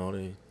 You know,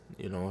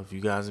 you know, if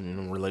you guys have been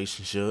in a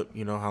relationship,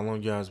 you know, how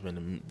long you guys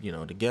been, you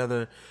know,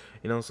 together,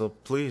 you know. So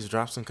please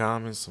drop some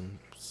comments, some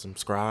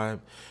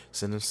subscribe,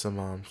 send us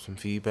some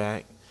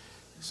feedback,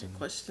 Some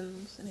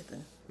questions,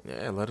 anything.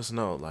 yeah, let us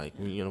know. Like,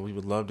 you know, we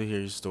would love to hear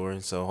your story.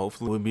 And so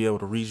hopefully we'll be able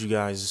to read you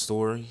guys'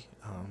 story,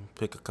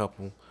 pick a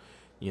couple,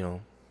 you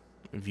know,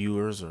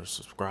 viewers or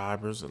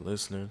subscribers or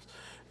listeners,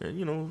 and,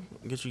 you know,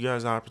 get you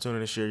guys the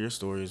opportunity to share your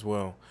story as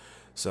well.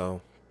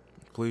 So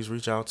please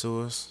reach out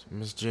to us.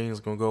 Miss Jean is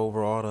going to go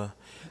over all the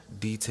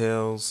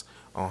details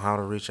on how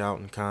to reach out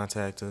and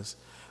contact us.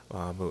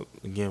 But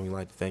again, we'd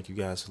like to thank you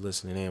guys for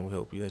listening in. We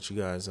hope that you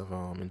guys have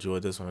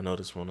enjoyed this one. I know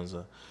this one is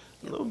a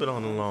little bit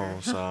on the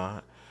long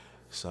side.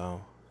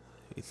 So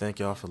we thank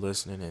y'all for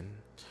listening, and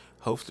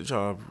hopefully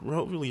y'all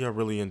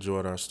really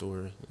enjoyed our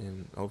story,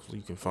 and hopefully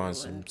you can find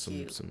some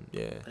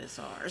yeah. But it's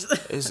ours.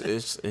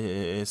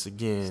 It's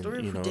again,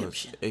 Story you of know,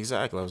 redemption.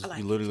 exactly.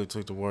 You literally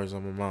took the words out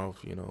of my mouth,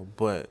 you know.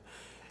 But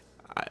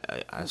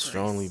I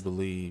strongly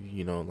believe,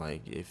 you know,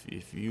 like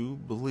if you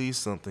believe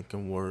something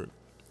can work,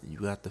 you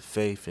got the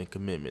faith and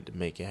commitment to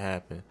make it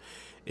happen,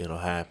 it'll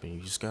happen. You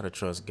just gotta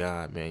trust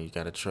God, man. You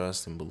gotta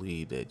trust and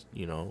believe that,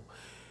 you know,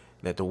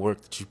 that the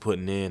work that you're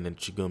putting in,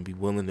 that you're gonna be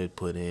willing to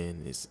put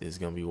in, is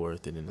gonna be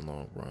worth it in the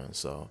long run.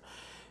 So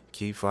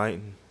keep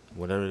fighting,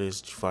 whatever it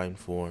is that you're fighting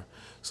for.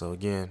 So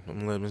again, I'm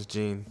gonna let Miss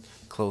Jean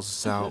close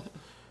us out.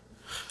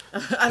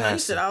 I know you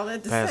said all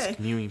that to pass say. the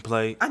communion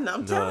plate. I know,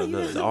 I'm telling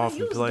you, the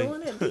offering plate.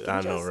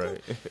 I know, Justin.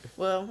 right?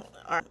 Well,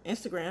 our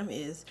Instagram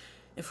is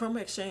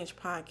Informal Exchange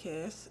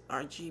Podcast.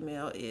 Our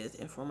Gmail is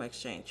Informal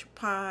Exchange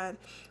Pod.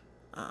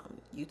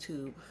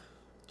 YouTube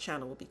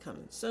channel will be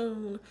coming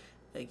soon.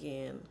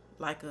 Again,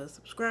 like us,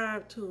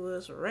 subscribe to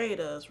us, rate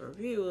us,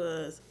 review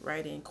us,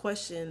 write in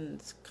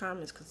questions,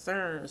 comments,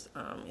 concerns,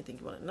 anything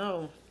you want to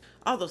know,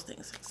 all those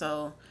things.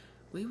 So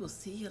we will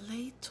see you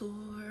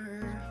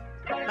later.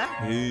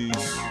 Bye.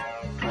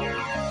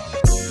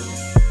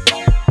 Peace.